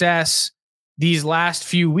success these last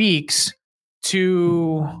few weeks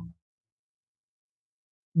to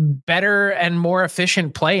better and more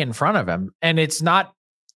efficient play in front of him. And it's not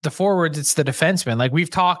the forwards, it's the defensemen. Like, we've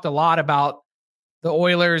talked a lot about the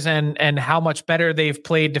Oilers and how much better they've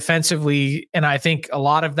played defensively. And I think a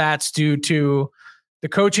lot of that's due to the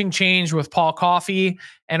coaching change with Paul Coffey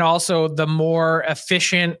and also the more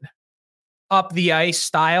efficient up the ice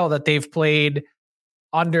style that they've played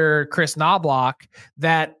under Chris Knobloch.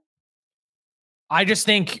 That I just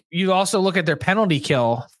think you also look at their penalty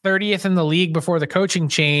kill, 30th in the league before the coaching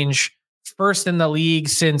change, first in the league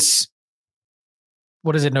since,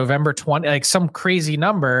 November 20, like some crazy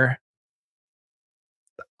number.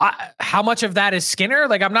 How much of that is Skinner?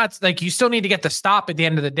 Like, I'm not like, you still need to get the stop at the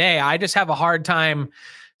end of the day. I just have a hard time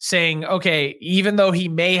saying, okay, even though he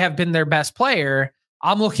may have been their best player,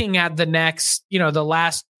 I'm looking at the next, the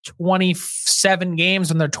last 27 games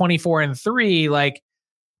when they're 24-3, like,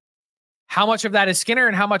 how much of that is Skinner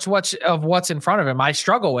and how much of what's in front of him? I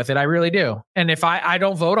struggle with it. I really do. And if I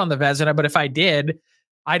don't vote on the Vezina, but if I did,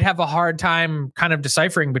 I'd have a hard time kind of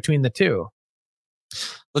deciphering between the two.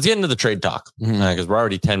 Let's get into the trade talk, because we're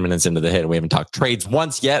already 10 minutes into the hit. We haven't talked trades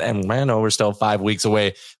once yet. And I know we're still 5 weeks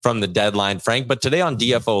away from the deadline, Frank. But today on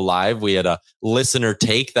DFO Live, we had a listener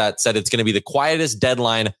take that said it's going to be the quietest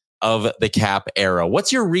deadline of the cap era.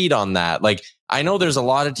 What's your read on that? Like, I know there's a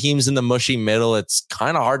lot of teams in the mushy middle. It's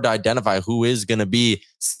kind of hard to identify who is going to be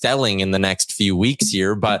selling in the next few weeks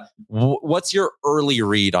here. But what's your early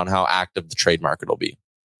read on how active the trade market will be?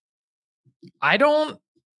 I'm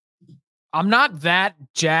not that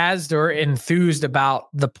jazzed or enthused about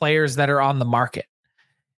the players that are on the market.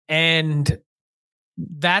 And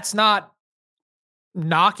that's not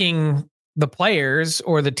knocking the players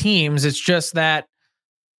or the teams. It's just that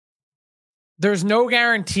there's no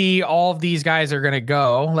guarantee all of these guys are going to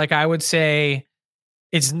go. Like, I would say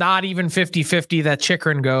it's not even 50-50 that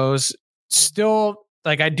Chychrun goes. Still,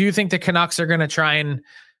 like, I do think the Canucks are going to try and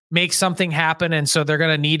make something happen. And so they're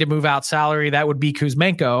going to need to move out salary. That would be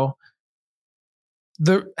Kuzmenko.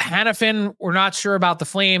 The Hannafin, we're not sure about the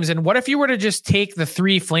Flames. And what if you were to just take the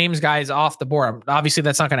 3 Flames guys off the board? Obviously,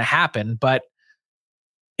 that's not going to happen, but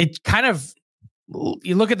it kind of,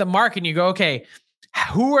 you look at the market and you go, okay,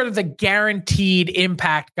 who are the guaranteed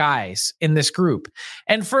impact guys in this group?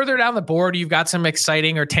 And further down the board, you've got some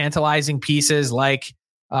exciting or tantalizing pieces like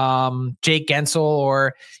Jake Gensel,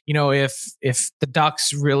 or, if the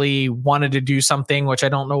Ducks really wanted to do something, which I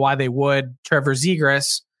don't know why they would, Trevor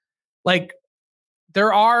Zegras. Like,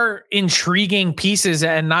 there are intriguing pieces,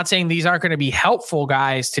 and not saying these aren't going to be helpful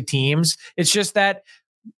guys to teams. It's just that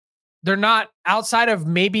they're not, outside of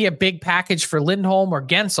maybe a big package for Lindholm or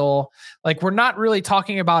Gensel. Like, we're not really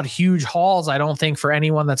talking about huge hauls, I don't think, for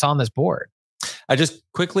anyone that's on this board. I just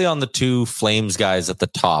quickly on the two Flames guys at the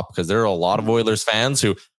top, because there are a lot of Oilers fans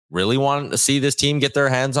who really want to see this team get their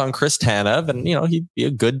hands on Chris Tanev, and he'd be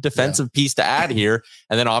a good defensive piece to add here.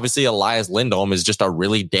 And then obviously Elias Lindholm is just a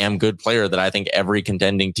really damn good player that I think every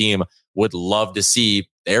contending team would love to see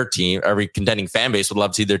their team, every contending fan base would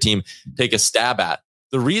love to see their team take a stab at.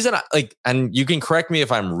 The reason and you can correct me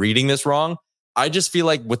if I'm reading this wrong, I just feel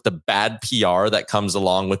like with the bad PR that comes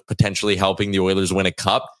along with potentially helping the Oilers win a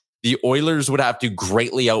cup, the Oilers would have to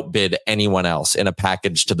greatly outbid anyone else in a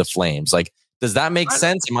package to the Flames. Like, does that make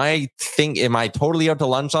sense? Am I totally out to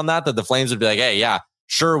lunch on that the Flames would be like, hey, yeah,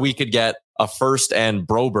 sure, we could get a first and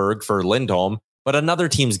Broberg for Lindholm, but another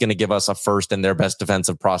team's going to give us a first and their best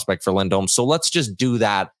defensive prospect for Lindholm. So let's just do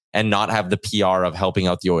that and not have the PR of helping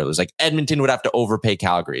out the Oilers. Like Edmonton would have to overpay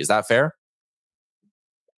Calgary. Is that fair?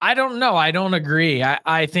 I don't know. I don't agree.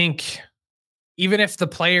 I think even if the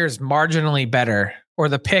player's marginally better or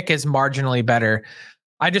the pick is marginally better,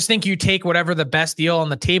 I just think you take whatever the best deal on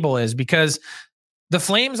the table is, because the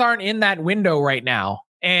Flames aren't in that window right now.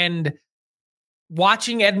 And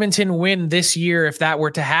watching Edmonton win this year, if that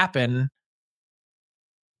were to happen,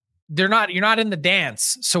 you're not in the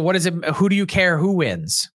dance. So what is it? Who do you care who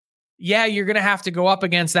wins? Yeah, you're going to have to go up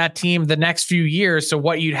against that team the next few years. So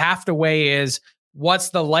what you'd have to weigh is what's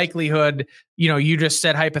the likelihood, you just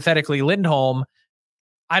said hypothetically Lindholm.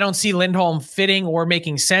 I don't see Lindholm fitting or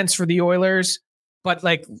making sense for the Oilers. But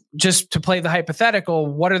like, just to play the hypothetical,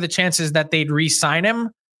 what are the chances that they'd re-sign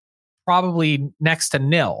him? Probably next to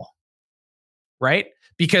nil, right?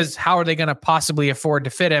 Because how are they going to possibly afford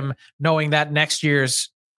to fit him knowing that next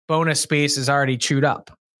year's bonus space is already chewed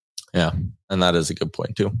up? Yeah, and that is a good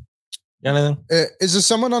point too. Anything? Is there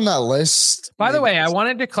someone on that list? By the way, I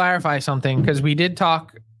wanted to clarify something because we did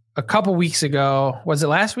talk a couple weeks ago. Was it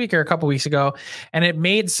last week or a couple weeks ago? And it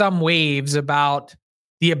made some waves about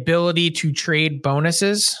the ability to trade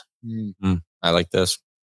bonuses. I like this.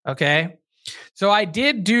 Okay. So I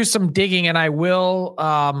did do some digging, and I will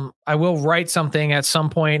write something at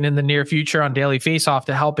some point in the near future on Daily Faceoff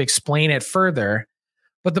to help explain it further.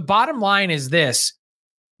 But the bottom line is this: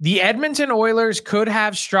 the Edmonton Oilers could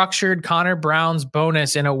have structured Connor Brown's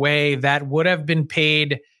bonus in a way that would have been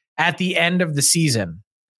paid at the end of the season.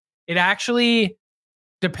 It actually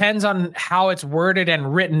depends on how it's worded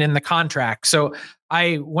and written in the contract. So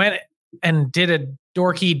I went and did a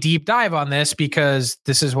dorky deep dive on this because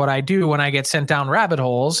this is what I do when I get sent down rabbit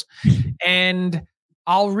holes. And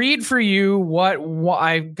I'll read for you what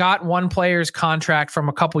I got one player's contract from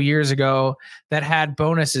a couple years ago that had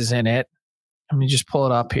bonuses in it. Let me just pull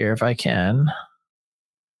it up here if I can.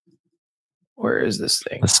 Where is this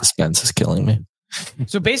thing? The suspense is killing me.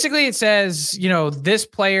 So basically it says, this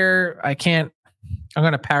player, I'm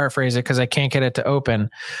going to paraphrase it because I can't get it to open,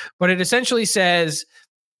 but it essentially says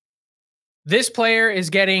this player is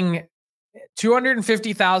getting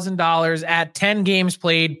 $250,000 at 10 games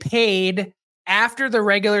played, paid after the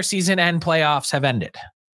regular season and playoffs have ended.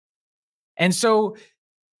 And so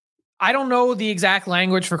I don't know the exact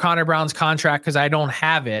language for Connor Brown's contract because I don't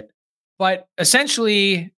have it, but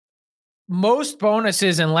essentially most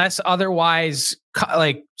bonuses, unless otherwise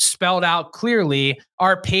spelled out clearly,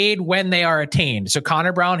 are paid when they are attained. So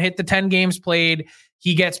Connor Brown hit the 10 games played,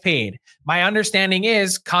 he gets paid. My understanding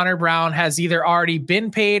is Connor Brown has either already been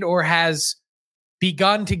paid or has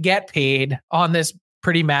begun to get paid on this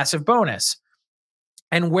pretty massive bonus.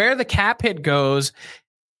 And where the cap hit goes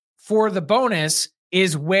for the bonus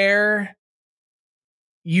is where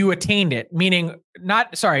you attained it, meaning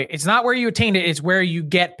it's not where you attained it, it's where you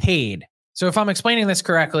get paid. So if I'm explaining this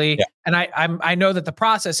correctly, and I know that the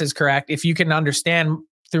process is correct, if you can understand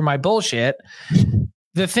through my bullshit,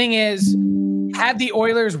 the thing is, had the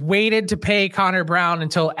Oilers waited to pay Connor Brown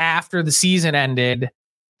until after the season ended,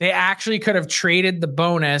 they actually could have traded the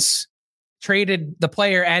bonus, traded the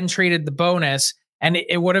player and traded the bonus, and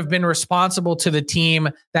it would have been responsible to the team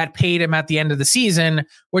that paid him at the end of the season,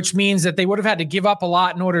 which means that they would have had to give up a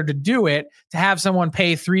lot in order to do it, to have someone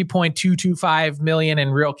pay $3.225 million in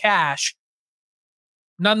real cash.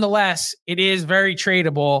 Nonetheless, it is very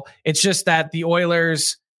tradable. It's just that the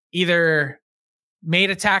Oilers either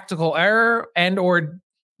made a tactical error and or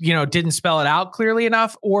didn't spell it out clearly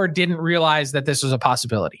enough, or didn't realize that this was a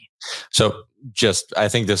possibility. So I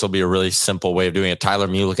think this will be a really simple way of doing it. Tyler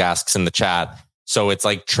Mulick asks in the chat, so it's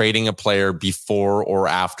like trading a player before or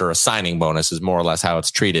after a signing bonus is more or less how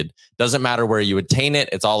it's treated. Doesn't matter where you attain it.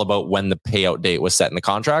 It's all about when the payout date was set in the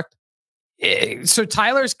contract. So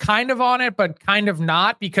Tyler's kind of on it, but kind of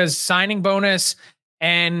not, because signing bonus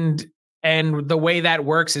and the way that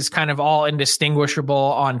works is kind of all indistinguishable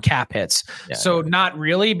on cap hits. Yeah. So not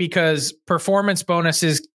really, because performance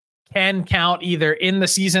bonuses can count either in the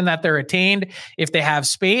season that they're retained if they have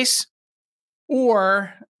space,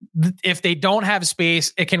 or if they don't have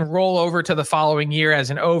space, it can roll over to the following year as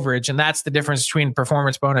an overage. And that's the difference between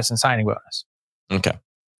performance bonus and signing bonus. Okay.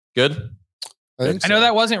 Good. I know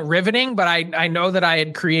that wasn't riveting, but I know that I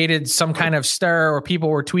had created some kind of stir, or people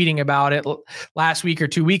were tweeting about it last week or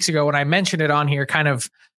 2 weeks ago when I mentioned it on here kind of,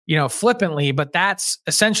 flippantly, but that's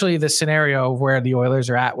essentially the scenario where the Oilers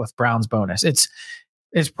are at with Brown's bonus. It's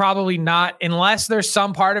probably not, unless there's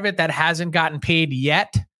some part of it that hasn't gotten paid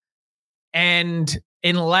yet. And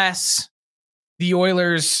unless the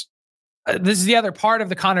Oilers, this is the other part of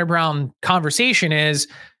the Connor Brown conversation, is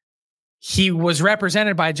he was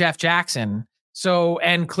represented by Jeff Jackson. So,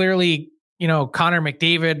 and clearly, Connor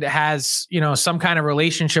McDavid has, some kind of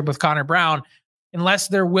relationship with Connor Brown. Unless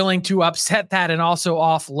they're willing to upset that and also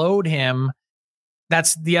offload him,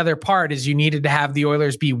 that's the other part, is you needed to have the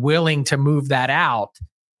Oilers be willing to move that out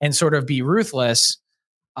and sort of be ruthless.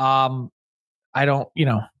 I don't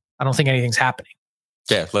think anything's happening.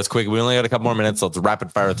 Okay, let's quick. We only got a couple more minutes. Let's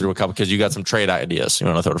rapid fire through a couple, because you got some trade ideas you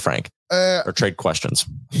want to throw to Frank, or trade questions.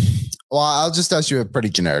 Well, I'll just ask you a pretty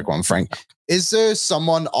generic one, Frank. Is there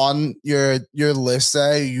someone on your list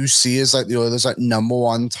there you see as like the Oilers like number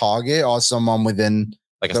one target, or someone within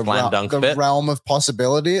like a slam dunk fit? Realm of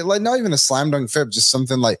possibility? Like not even a slam dunk fit, just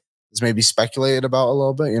something like is maybe speculated about a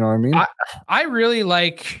little bit. You know what I mean? I really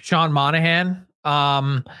like Sean Monahan.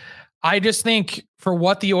 I just think for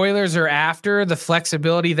what the Oilers are after, the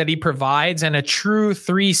flexibility that he provides and a true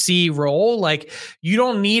 3C role, like you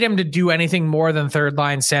don't need him to do anything more than third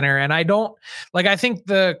line center. And I think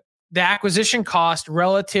the acquisition cost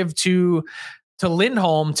relative to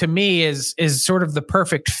Lindholm, to me, is sort of the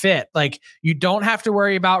perfect fit. Like you don't have to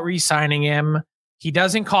worry about re-signing him. He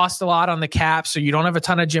doesn't cost a lot on the cap, so you don't have a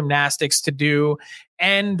ton of gymnastics to do.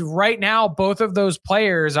 And right now, both of those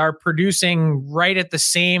players are producing right at the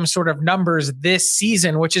same sort of numbers this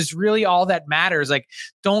season, which is really all that matters. Like,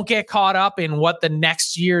 don't get caught up in what the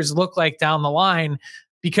next years look like down the line,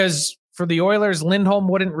 because for the Oilers, Lindholm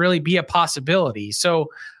wouldn't really be a possibility. So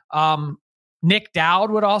Nick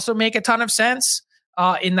Dowd would also make a ton of sense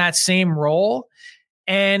in that same role.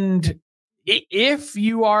 And if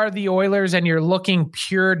you are the Oilers and you're looking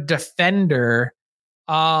pure defender,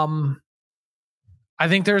 I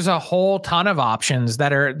think there's a whole ton of options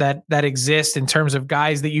that exist in terms of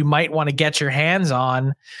guys that you might want to get your hands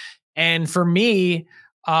on. And for me,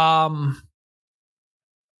 I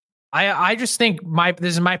just think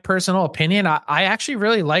this is my personal opinion. I actually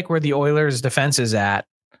really like where the Oilers defense is at.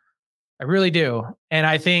 I really do. And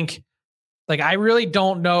I think, I really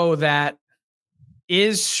don't know that.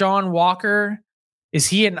 Is Sean Walker, is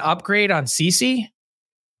he an upgrade on Ceci?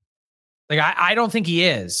 I don't think he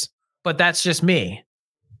is, but that's just me.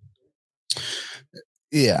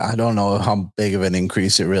 Yeah, I don't know how big of an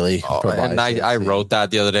increase it really provides. And I wrote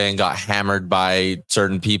that the other day and got hammered by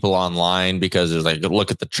certain people online because there's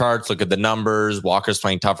look at the charts, look at the numbers. Walker's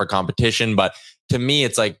playing tougher competition. But to me,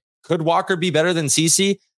 it's could Walker be better than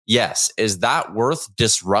Ceci? Yes. Is that worth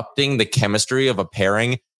disrupting the chemistry of a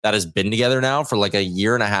pairing that has been together now for a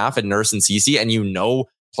year and a half at Nurse and Ceci, and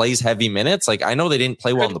plays heavy minutes? I know they didn't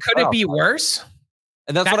play well in the playoffs. Could it be worse?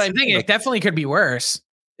 And that's what I think. It definitely could be worse.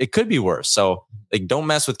 It could be worse. So don't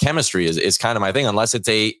mess with chemistry is kind of my thing, unless it's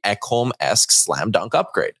a Ekholm-esque slam dunk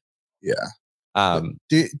upgrade. Yeah.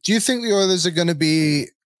 Do you think the Oilers are going to be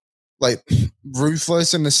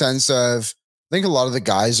ruthless in the sense of, I think a lot of the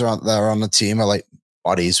guys are there on the team are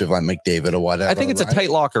buddies with McDavid or whatever. I think it's a tight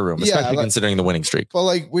locker room, especially considering the winning streak.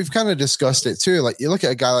 Well, we've kind of discussed it too. You look at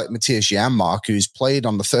a guy like Matthias Janmark, who's played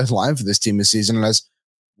on the third line for this team this season and has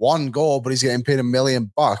one goal, but he's getting paid $1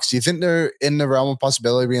 million. Do you think they're in the realm of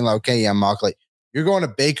possibility of being okay, Janmark, you're going to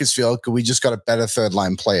Bakersfield because we just got a better third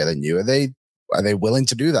line player than you? Are they willing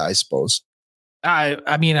to do that, I suppose?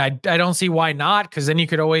 I mean, I don't see why not, because then you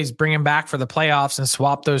could always bring him back for the playoffs and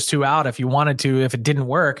swap those two out if you wanted to, if it didn't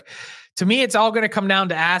work. To me, it's all going to come down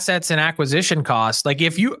to assets and acquisition costs. I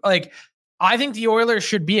think the Oilers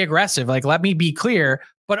should be aggressive. Let me be clear,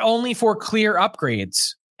 but only for clear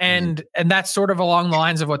upgrades. And that's sort of along the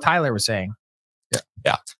lines of what Tyler was saying.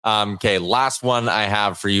 Yeah. Okay. Last one I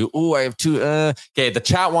have for you. Ooh, I have two. Okay. The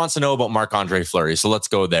chat wants to know about Marc-Andre Fleury. So let's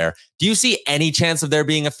go there. Do you see any chance of there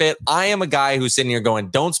being a fit? I am a guy who's sitting here going,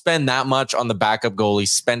 don't spend that much on the backup goalie,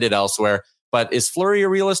 spend it elsewhere. But is Fleury a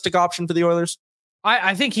realistic option for the Oilers?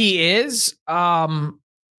 I think he is.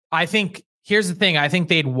 I think here's the thing. I think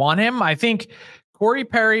they'd want him. I think Corey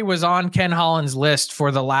Perry was on Ken Holland's list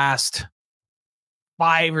for the last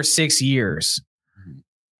 5 or 6 years.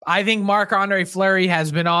 I think Marc-Andre Fleury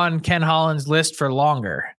has been on Ken Holland's list for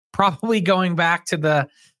longer, probably going back to the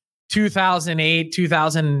 2008,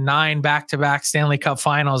 2009 back-to-back Stanley Cup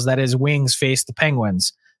finals that his Wings faced the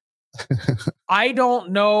Penguins. I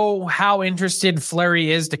don't know how interested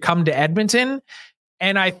Fleury is to come to Edmonton.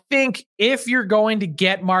 And I think if you're going to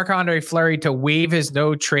get Marc-Andre Fleury to waive his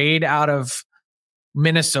no trade out of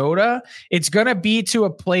Minnesota, it's going to be to a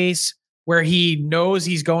place where he knows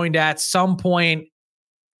he's going to at some point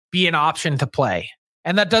be an option to play.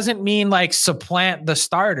 And that doesn't mean like supplant the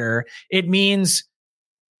starter. It means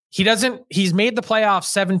he's made the playoffs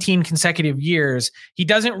 17 consecutive years. He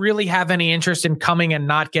doesn't really have any interest in coming and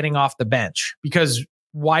not getting off the bench, because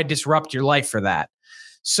why disrupt your life for that?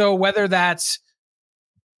 So whether that's,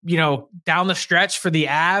 down the stretch for the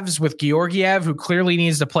Avs with Georgiev, who clearly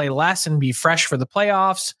needs to play less and be fresh for the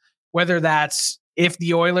playoffs, whether that's if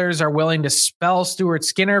the Oilers are willing to spell Stuart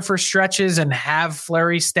Skinner for stretches and have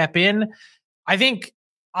Fleury step in,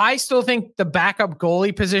 I still think the backup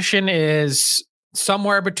goalie position is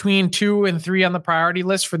somewhere between 2 and 3 on the priority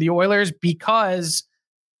list for the Oilers, because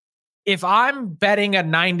if I'm betting a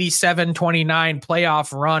 97-29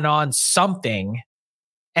 playoff run on something,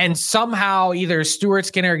 and somehow either Stuart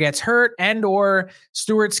Skinner gets hurt and or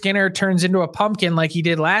Stuart Skinner turns into a pumpkin like he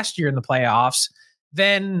did last year in the playoffs,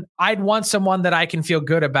 then I'd want someone that I can feel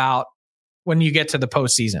good about when you get to the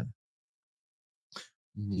postseason.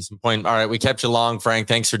 Decent point. All right, we kept you long, Frank.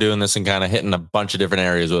 Thanks for doing this and kind of hitting a bunch of different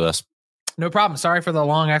areas with us. No problem. Sorry for the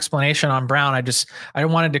long explanation on Brown. I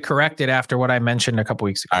wanted to correct it after what I mentioned a couple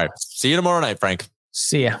weeks ago. All right. See you tomorrow night, Frank.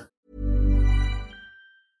 See ya.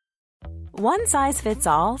 One size fits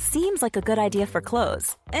all seems like a good idea for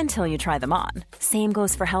clothes until you try them on. Same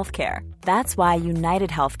goes for healthcare. That's why United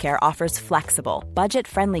Healthcare offers flexible,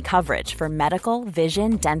 budget-friendly coverage for medical,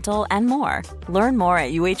 vision, dental, and more. Learn more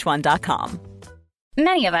at uh1.com.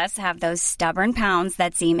 Many of us have those stubborn pounds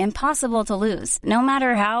that seem impossible to lose, no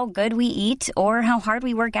matter how good we eat or how hard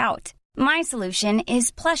we work out. My solution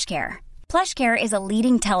is PlushCare. PlushCare is a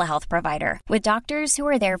leading telehealth provider with doctors who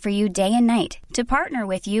are there for you day and night to partner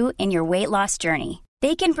with you in your weight loss journey.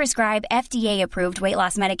 They can prescribe FDA-approved weight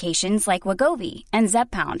loss medications like Wegovy and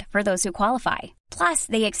Zepbound for those who qualify. Plus,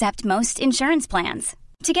 they accept most insurance plans.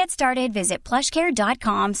 To get started, visit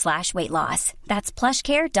plushcare.com/weightloss. That's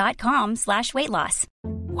plushcare.com/weightloss.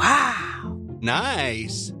 Wow.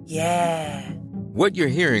 Nice. Yeah. What you're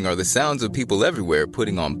hearing are the sounds of people everywhere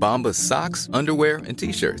putting on Bombas socks, underwear, and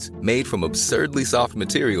T-shirts made from absurdly soft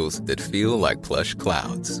materials that feel like plush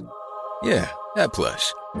clouds. Yeah, that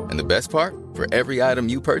plush. And the best part? For every item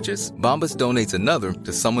you purchase, Bombas donates another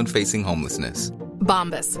to someone facing homelessness.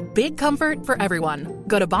 Bombas. Big comfort for everyone.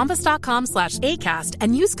 Go to bombas.com/ACAST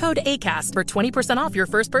and use code ACAST for 20% off your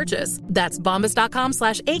first purchase. That's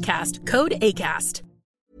bombas.com/ACAST. Code ACAST.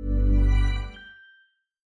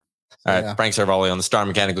 All right, Frank Seravalli on the Star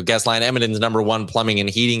Mechanical Guest Line, Edmonton's #1 plumbing and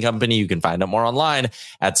heating company. You can find out more online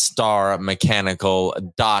at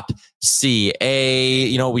starmechanical.ca.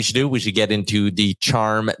 You know what we should do? We should get into the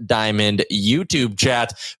Charm Diamond YouTube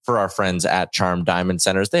chat for our friends at Charm Diamond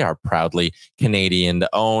Centers. They are proudly Canadian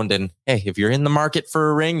owned. And hey, if you're in the market for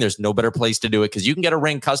a ring, there's no better place to do it, because you can get a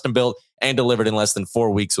ring custom built and delivered in less than 4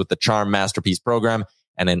 weeks with the Charm Masterpiece program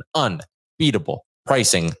and an unbeatable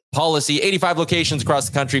pricing policy. 85 locations across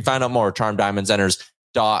the country. Find out more at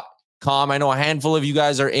charmdiamondcenters.com. I know a handful of you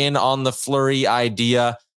guys are in on the Fleury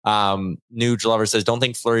idea. Nuge Lover says, don't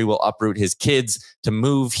think Fleury will uproot his kids to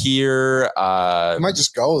move here. He might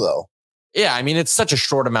just go, though. Yeah, I mean, it's such a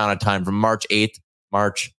short amount of time from March 8th,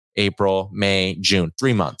 March, April, May, June.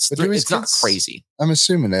 3 months. It's not crazy. I'm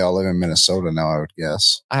assuming they all live in Minnesota now, I would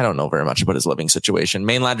guess. I don't know very much about his living situation.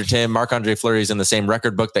 Mainlander Tim, Marc-Andre Fleury is in the same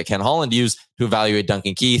record book that Ken Holland used to evaluate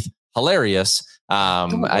Duncan Keith. Hilarious. I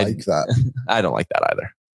don't like that. I don't like that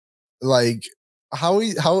either. Like,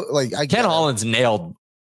 Ken Holland's nailed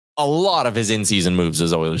a lot of his in-season moves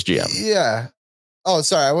as Oilers GM. Yeah. Oh,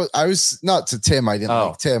 sorry. I was not to Tim. I didn't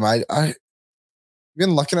like Tim. I've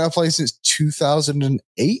been looking at a place since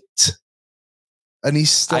 2008, and he's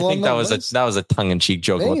still. I think that was a tongue-in-cheek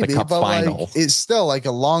joke about the Cup final. Like, it's still like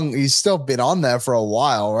he's still been on there for a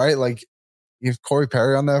while, right? Like, you have Corey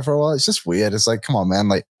Perry on there for a while. It's just weird. It's like, come on, man.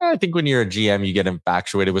 Like, I think when you're a GM, you get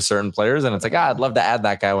infatuated with certain players, and it's like, I'd love to add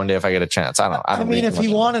that guy one day if I get a chance. I mean, if he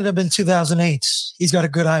wanted him in 2008, he's got a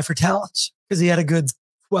good eye for talent because he had a good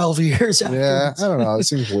 12 years. Yeah, I don't know. It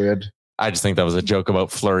seems weird. I just think that was a joke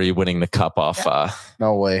about Fleury winning the Cup off.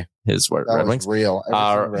 No way. His word. That was real.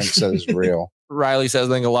 Everything Rank said is real. Riley says,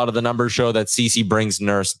 I think a lot of the numbers show that CeCe brings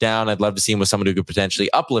Nurse down. I'd love to see him with someone who could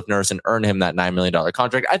potentially uplift Nurse and earn him that $9 million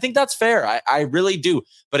contract. I think that's fair. I really do.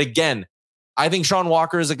 But again, I think Sean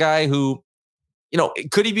Walker is a guy who,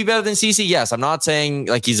 could he be better than CeCe? Yes. I'm not saying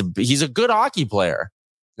like he's a good hockey player.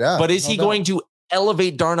 Yeah. But is he going to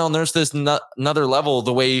elevate Darnell Nurse this another level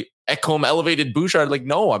the way Ekholm elevated Bouchard? Like,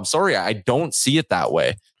 no, I'm sorry. I don't see it that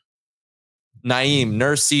way. Naeem,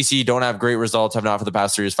 Nurse, CC don't have great results. Have not for the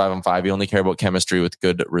past 3 years, 5-on-5. You only care about chemistry with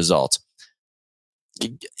good results.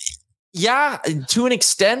 Yeah, to an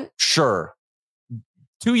extent, sure.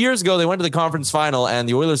 2 years ago, they went to the conference final and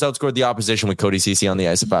the Oilers outscored the opposition with Cody CC on the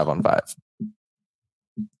ice at 5-on-5.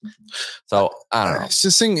 So I don't know. It's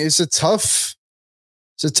just thing. It's a tough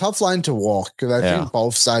line to walk because I think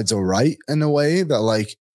both sides are right in a way that,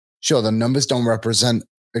 like, sure, the numbers don't represent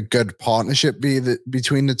a good partnership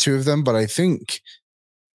between the two of them, but I think,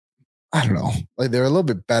 I don't know, like they're a little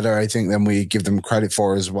bit better, I think, than we give them credit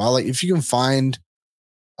for as well. Like if you can find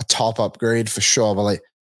a top upgrade for sure, but like,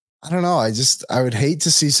 I don't know. I would hate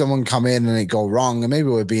to see someone come in and it go wrong. And maybe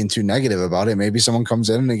we're being too negative about it. Maybe someone comes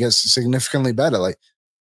in and it gets significantly better. Like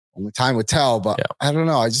only time would tell, but I don't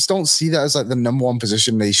know. I just don't see that as like the number one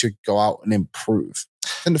position they should go out and improve.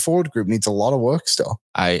 And the forward group needs a lot of work still.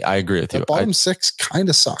 I agree with you. The bottom six kind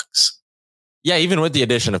of sucks. Yeah, even with the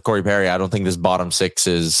addition of Corey Perry, I don't think this bottom six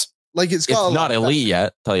is like it's not elite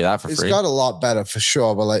yet. Tell you that for free. It's got a lot better for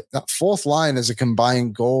sure, but like that fourth line is a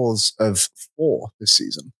combined goals of 4 this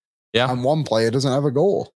season. Yeah, and one player doesn't have a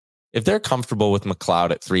goal. If they're comfortable with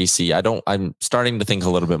McLeod at 3C, I'm starting to think a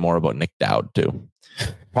little bit more about Nick Dowd too.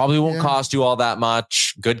 Probably won't cost you all that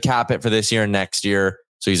much. Good cap it for this year and next year.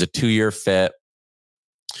 So he's a 2-year fit.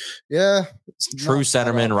 Yeah. True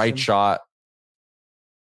centerman, right shot.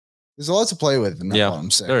 There's a lot to play with in that bottom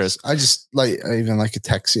six. There is. I just even like a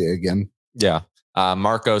Texia again. Yeah.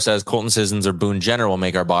 Marco says Colton Sissons or Boone Jenner will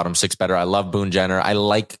make our bottom six better. I love Boone Jenner. I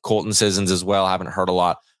like Colton Sissons as well. I haven't heard a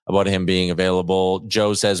lot about him being available.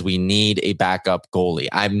 Joe says we need a backup goalie.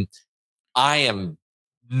 I am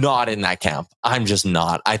not in that camp. I'm just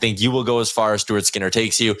not. I think you will go as far as Stuart Skinner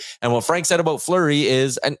takes you. And what Frank said about Fleury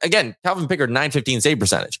is, and again, Calvin Pickard, .915 save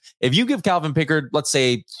percentage. If you give Calvin Pickard, let's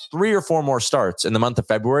say 3 or 4 more starts in the month of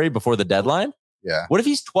February before the deadline, what if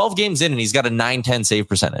he's 12 games in and he's got a .910 save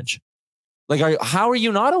percentage? Like, how are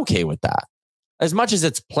you not okay with that? As much as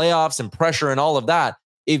it's playoffs and pressure and all of that,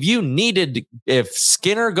 if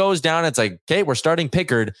Skinner goes down, it's like, okay, we're starting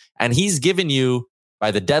Pickard and he's given you, by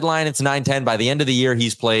the deadline, it's 9-10. By the end of the year,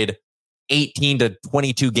 he's played 18 to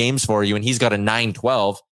 22 games for you, and he's got a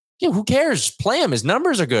 9-12. Yeah, who cares? Play him. His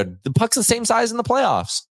numbers are good. The puck's the same size in the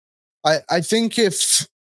playoffs. I think if,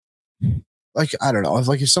 like, I don't know,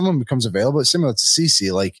 if someone becomes available, it's similar to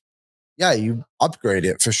CC. Like, yeah, you upgrade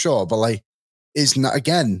it for sure, but like, it's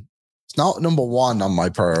not number one on my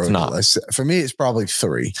priority list. For me, it's probably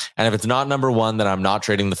 3. And if it's not number 1, then I'm not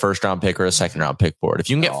trading the first round pick or a second round pick for it. If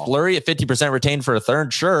you can get Fleury at 50% retained for a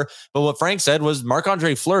third, sure. But what Frank said was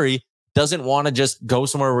Marc-Andre Fleury doesn't want to just go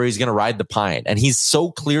somewhere where he's going to ride the pine. And he's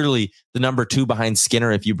so clearly the number 2 behind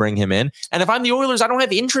Skinner if you bring him in. And if I'm the Oilers, I don't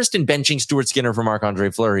have interest in benching Stuart Skinner for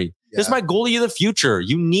Marc-Andre Fleury. Yeah. This is my goalie of the future.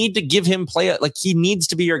 You need to give him play. Like, he needs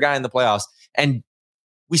to be your guy in the playoffs. And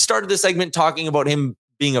we started this segment talking about him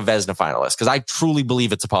being a Vezina finalist, because I truly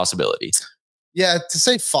believe it's a possibility. Yeah, to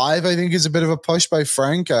say 5, I think is a bit of a push by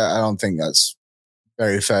Frank. I don't think that's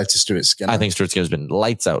very fair to Stuart Skinner. I think Stuart Skinner's been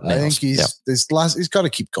lights out. I think he's got to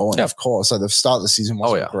keep going. Of course, like the start of the season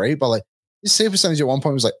wasn't great, but like his save percentage at one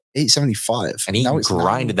point was like 875, and he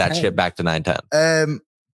grinded that shit back to 910.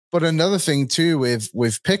 But another thing too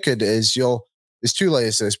with Pickard is there's 2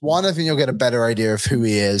 layers to this. One, I think you'll get a better idea of who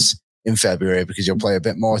he is in February because you'll play a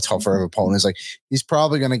bit more tougher of opponents. Like he's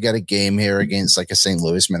probably going to get a game here against like a St.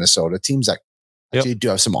 Louis, Minnesota teams that actually do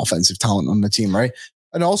have some offensive talent on the team, right?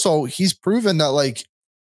 And also he's proven that like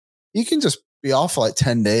he can just be off for like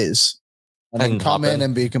 10 days and then come in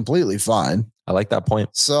and be completely fine. I like that point.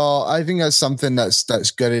 So I think that's something that's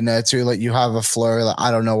good in there too. Like you have a Fleury, like I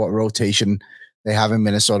don't know what rotation they have in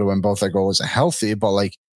Minnesota when both their goals are healthy, but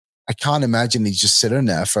like I can't imagine he's just sitting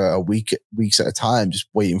there for weeks at a time, just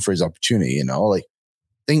waiting for his opportunity, you know? Like,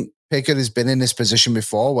 I think Pickard has been in this position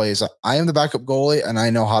before where he's like, I am the backup goalie and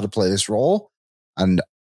I know how to play this role. And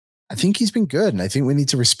I think he's been good. And I think we need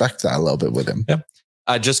to respect that a little bit with him.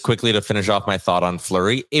 Yeah. Just quickly to finish off my thought on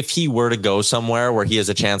Fleury, if he were to go somewhere where he has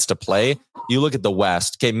a chance to play, you look at the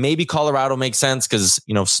West. Okay, maybe Colorado makes sense because,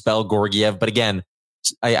 spell Gorgiev. But again,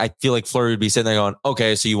 I feel like Fleury would be sitting there going,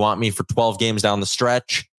 okay, so you want me for 12 games down the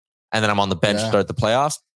stretch? And then I'm on the bench to start the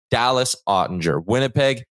playoffs. Dallas, Ottinger.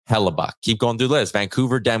 Winnipeg, Hellebuck. Keep going through the list.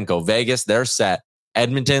 Vancouver, Demko. Vegas, they're set.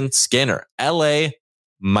 Edmonton, Skinner. LA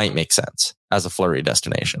might make sense as a Fleury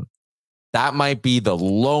destination. That might be the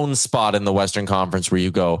lone spot in the Western Conference where you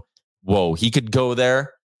go, whoa, he could go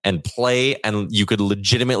there and play, and you could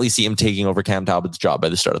legitimately see him taking over Cam Talbot's job by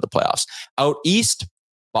the start of the playoffs. Out East,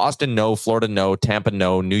 Boston, no. Florida, no. Tampa,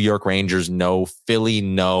 no. New York Rangers, no. Philly,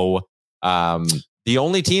 no. The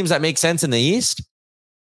only teams that make sense in the East,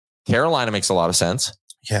 Carolina makes a lot of sense.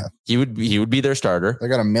 Yeah. He would be their starter. They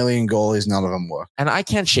got a million goalies. None of them work. And I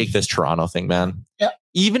can't shake this Toronto thing, man. Yeah.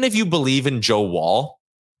 Even if you believe in Joe Wall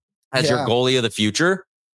as your goalie of the future,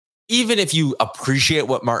 even if you appreciate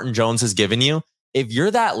what Martin Jones has given you, if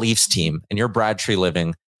you're that Leafs team and you're Brad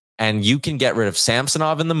Treliving and you can get rid of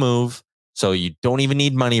Samsonov in the move, so you don't even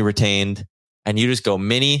need money retained, and you just go,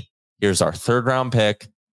 Minnie, here's our 3rd round pick.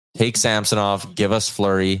 Take Samsonov, give us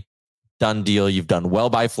Fleury. Done deal. You've done well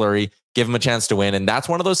by Fleury. Give him a chance to win. And that's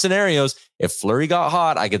one of those scenarios. If Fleury got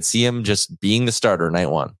hot, I could see him just being the starter night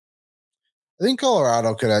one. I think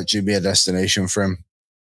Colorado could actually be a destination for him.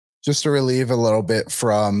 Just to relieve a little bit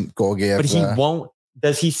from Gorgiev. But he won't.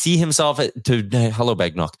 Does he see himself hello,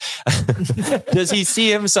 Bagnok? Does he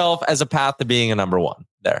see himself as a path to being a number one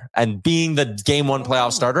there and being the game one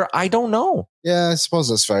playoff starter? I don't know. Yeah, I suppose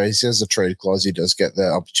that's fair. He has a trade clause. He does get the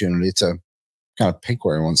opportunity to kind of pick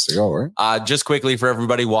where he wants to go, right? Just quickly for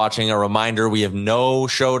everybody watching, a reminder, we have no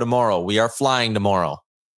show tomorrow. We are flying tomorrow.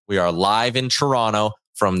 We are live in Toronto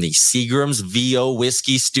from the Seagram's VO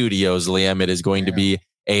Whiskey Studios, Liam. It is going to be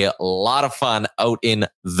a lot of fun out in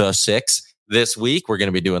the 6 this week. We're going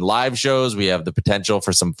to be doing live shows. We have the potential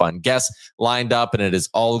for some fun guests lined up, and it is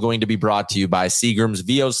all going to be brought to you by Seagram's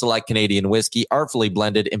VO Select Canadian Whiskey, artfully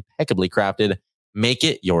blended, impeccably crafted. Make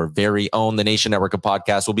it your very own. The Nation Network of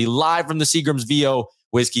Podcasts will be live from the Seagram's VO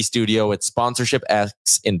Whiskey Studio. It's Sponsorship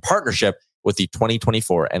X in partnership with the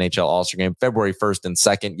 2024 NHL All-Star Game, February 1st and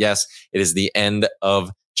 2nd. Yes, it is the end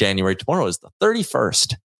of January. Tomorrow is the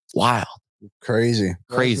 31st. Wild. Crazy.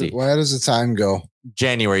 Where does the time go?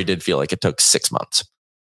 January did feel like it took 6 months.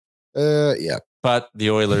 Yeah. But the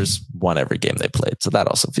Oilers won every game they played. So that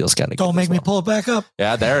also feels kind of good. Don't make me pull it back up.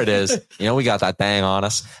 Yeah, there it is. We got that thing on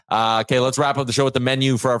us. Okay, let's wrap up the show with the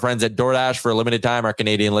menu for our friends at DoorDash. For a limited time, our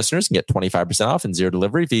Canadian listeners can get 25% off and 0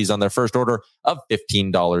 delivery fees on their first order of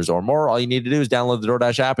 $15 or more. All you need to do is download the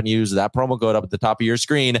DoorDash app and use that promo code up at the top of your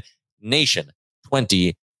screen,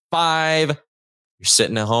 Nation25. You're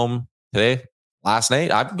sitting at home today, last night.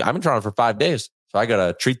 I've been trying for 5 days. So I got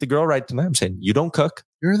to treat the girl right tonight. I'm saying, you don't cook.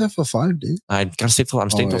 You're there for 5 days. I got to stay till I'm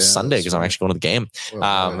staying till Sunday because I'm actually going to the game.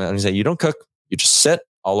 And you say, you don't cook. You just sit.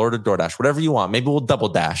 I'll order DoorDash, whatever you want. Maybe we'll double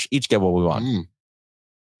dash. Each get what we want.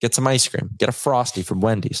 Get some ice cream. Get a Frosty from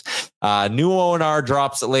Wendy's. New O&R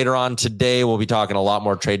drops later on today. We'll be talking a lot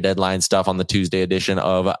more trade deadline stuff on the Tuesday edition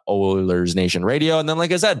of Oilers Nation Radio. And then,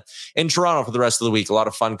 like I said, in Toronto for the rest of the week, a lot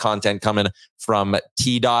of fun content coming from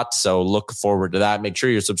T-Dot. So look forward to that. Make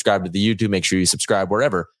sure you're subscribed to the YouTube. Make sure you subscribe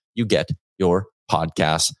wherever you get your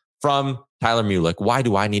podcasts. From Tyler Mulick, why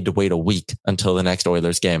do I need to wait a week until the next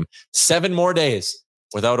Oilers game? 7 more days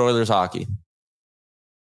without Oilers hockey.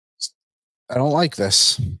 I don't like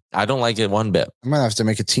this. I don't like it one bit. I might have to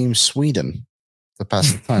make a team Sweden to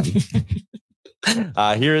pass the time.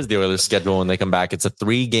 Here is the Oilers schedule when they come back. It's a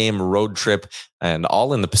 3-game road trip and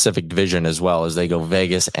all in the Pacific Division as well as they go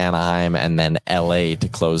Vegas, Anaheim, and then LA to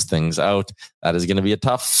close things out. That is going to be a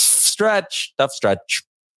tough stretch.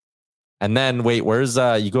 And then wait, where's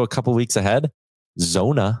you go a couple weeks ahead?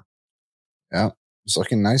 Zona. Yeah. It's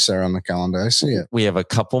looking nice there on the calendar. I see it. We have a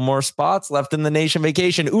couple more spots left in the Nation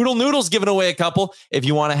Vacation. Oodle Noodle's giving away a couple. If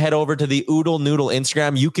you want to head over to the Oodle Noodle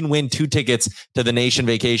Instagram, you can win 2 tickets to the Nation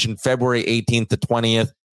Vacation, February 18th to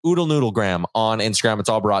 20th. Oodle Noodlegram on Instagram. It's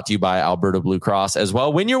all brought to you by Alberta Blue Cross as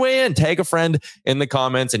well. Win your way in. Tag a friend in the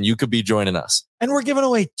comments and you could be joining us. And we're giving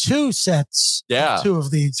away 2 sets. Yeah. 2 of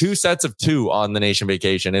these. 2 sets of 2 on the Nation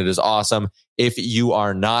Vacation. It is awesome. If you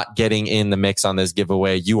are not getting in the mix on this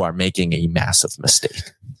giveaway, you are making a massive mistake.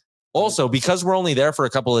 Also, because we're only there for a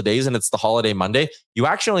couple of days and it's the holiday Monday, you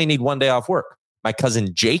actually need 1 day off work. My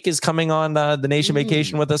cousin Jake is coming on the Nation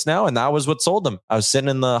Vacation with us now, and that was what sold him. I was sitting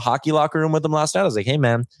in the hockey locker room with him last night. I was like, hey,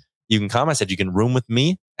 man, you can come. I said, you can room with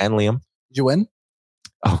me and Liam. Did you win?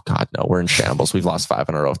 Oh, God, no. We're in shambles. We've lost 5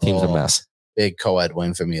 in a row. Team's a mess. Big co-ed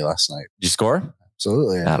win for me last night. Did you score?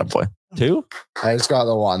 Absolutely. Attaboy. 2? I just got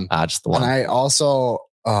the 1. Just the 1. And I also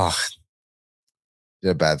did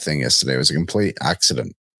a bad thing yesterday. It was a complete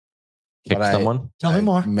accident. Kick someone? Tell me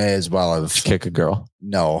more. May as well have. Kick a girl?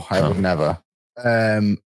 No, I would never.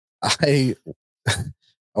 I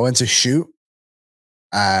went to shoot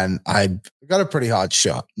and I got a pretty hard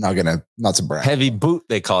shot. Not to brag. Heavy boot,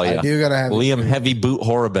 they call you. I do got a heavy boot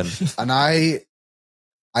Horribin. And I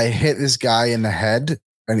hit this guy in the head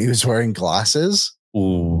and he was wearing glasses.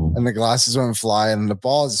 Ooh. And the glasses went flying and the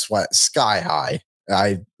ball just went sky high.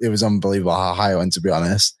 It was unbelievable how high I went, to be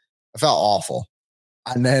honest. I felt awful.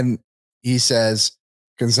 And then he says,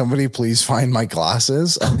 can somebody please find my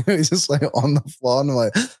glasses? And it was just like on the floor. And I'm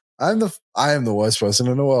like, I am the worst person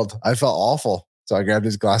in the world. I felt awful. So I grabbed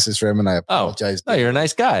his glasses for him and I apologized. Oh, you're a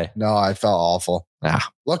nice guy. No, I felt awful.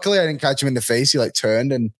 Luckily, I didn't catch him in the face. He like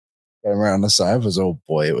turned and got him right on the side. It was, oh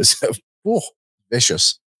boy, it was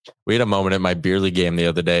vicious. We had a moment at my beer league game the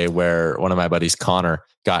other day where one of my buddies, Connor,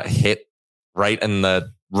 got hit right in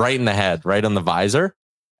the head, right on the visor.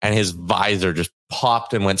 And his visor just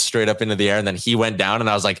popped and went straight up into the air. And then he went down and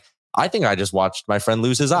I was like, I think I just watched my friend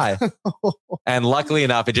lose his eye. And luckily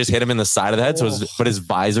enough, it just hit him in the side of the head. But his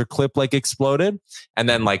visor clip like exploded. And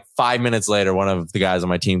then like 5 minutes later, one of the guys on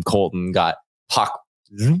my team, Colton, got pucked.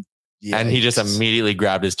 And he just immediately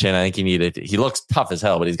grabbed his chin. I think he looks tough as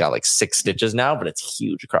hell, but he's got like 6 stitches now, but it's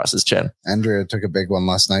huge across his chin. Andrea took a big one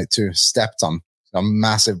last night too. Stepped on a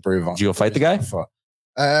massive bruise on. Did you go fight the guy?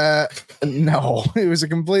 No, it was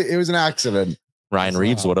an accident. Ryan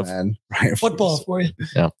Reeves would have. Football for you.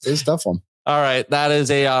 Yeah. It's a tough one. All right. That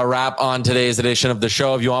is a wrap on today's edition of the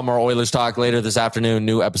show. If you want more Oilers talk later this afternoon,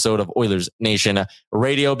 new episode of Oilers Nation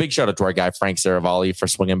Radio. Big shout out to our guy, Frank Seravalli, for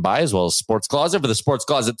swinging by, as well as Sports Closet for the Sports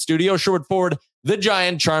Closet Studio, Sherwood Ford, The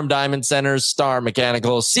Giant, Charm Diamond Centers, Star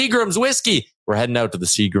Mechanical, Seagram's Whiskey. We're heading out to the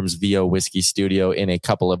Seagram's VO Whiskey Studio in a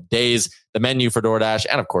couple of days. The menu for DoorDash,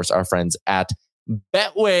 and of course, our friends at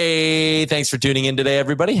Betway. Thanks for tuning in today,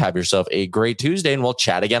 everybody. Have yourself a great Tuesday, and we'll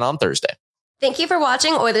chat again on Thursday. Thank you for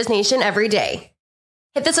watching Oilers Nation every day.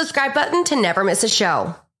 Hit the subscribe button to never miss a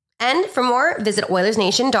show. And for more, visit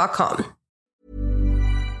OilersNation.com.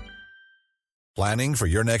 Planning for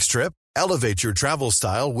your next trip? Elevate your travel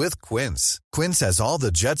style with Quince. Quince has all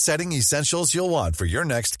the jet-setting essentials you'll want for your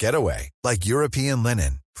next getaway, like European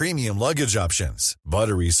linen, premium luggage options,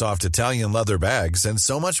 buttery soft Italian leather bags, and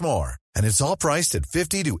so much more. And it's all priced at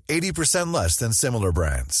 50 to 80% less than similar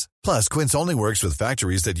brands. Plus, Quince only works with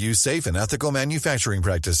factories that use safe and ethical manufacturing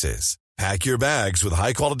practices. Pack your bags with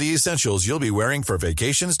high-quality essentials you'll be wearing for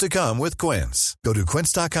vacations to come with Quince. Go to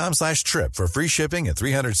quince.com/trip for free shipping and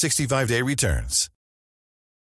 365-day returns.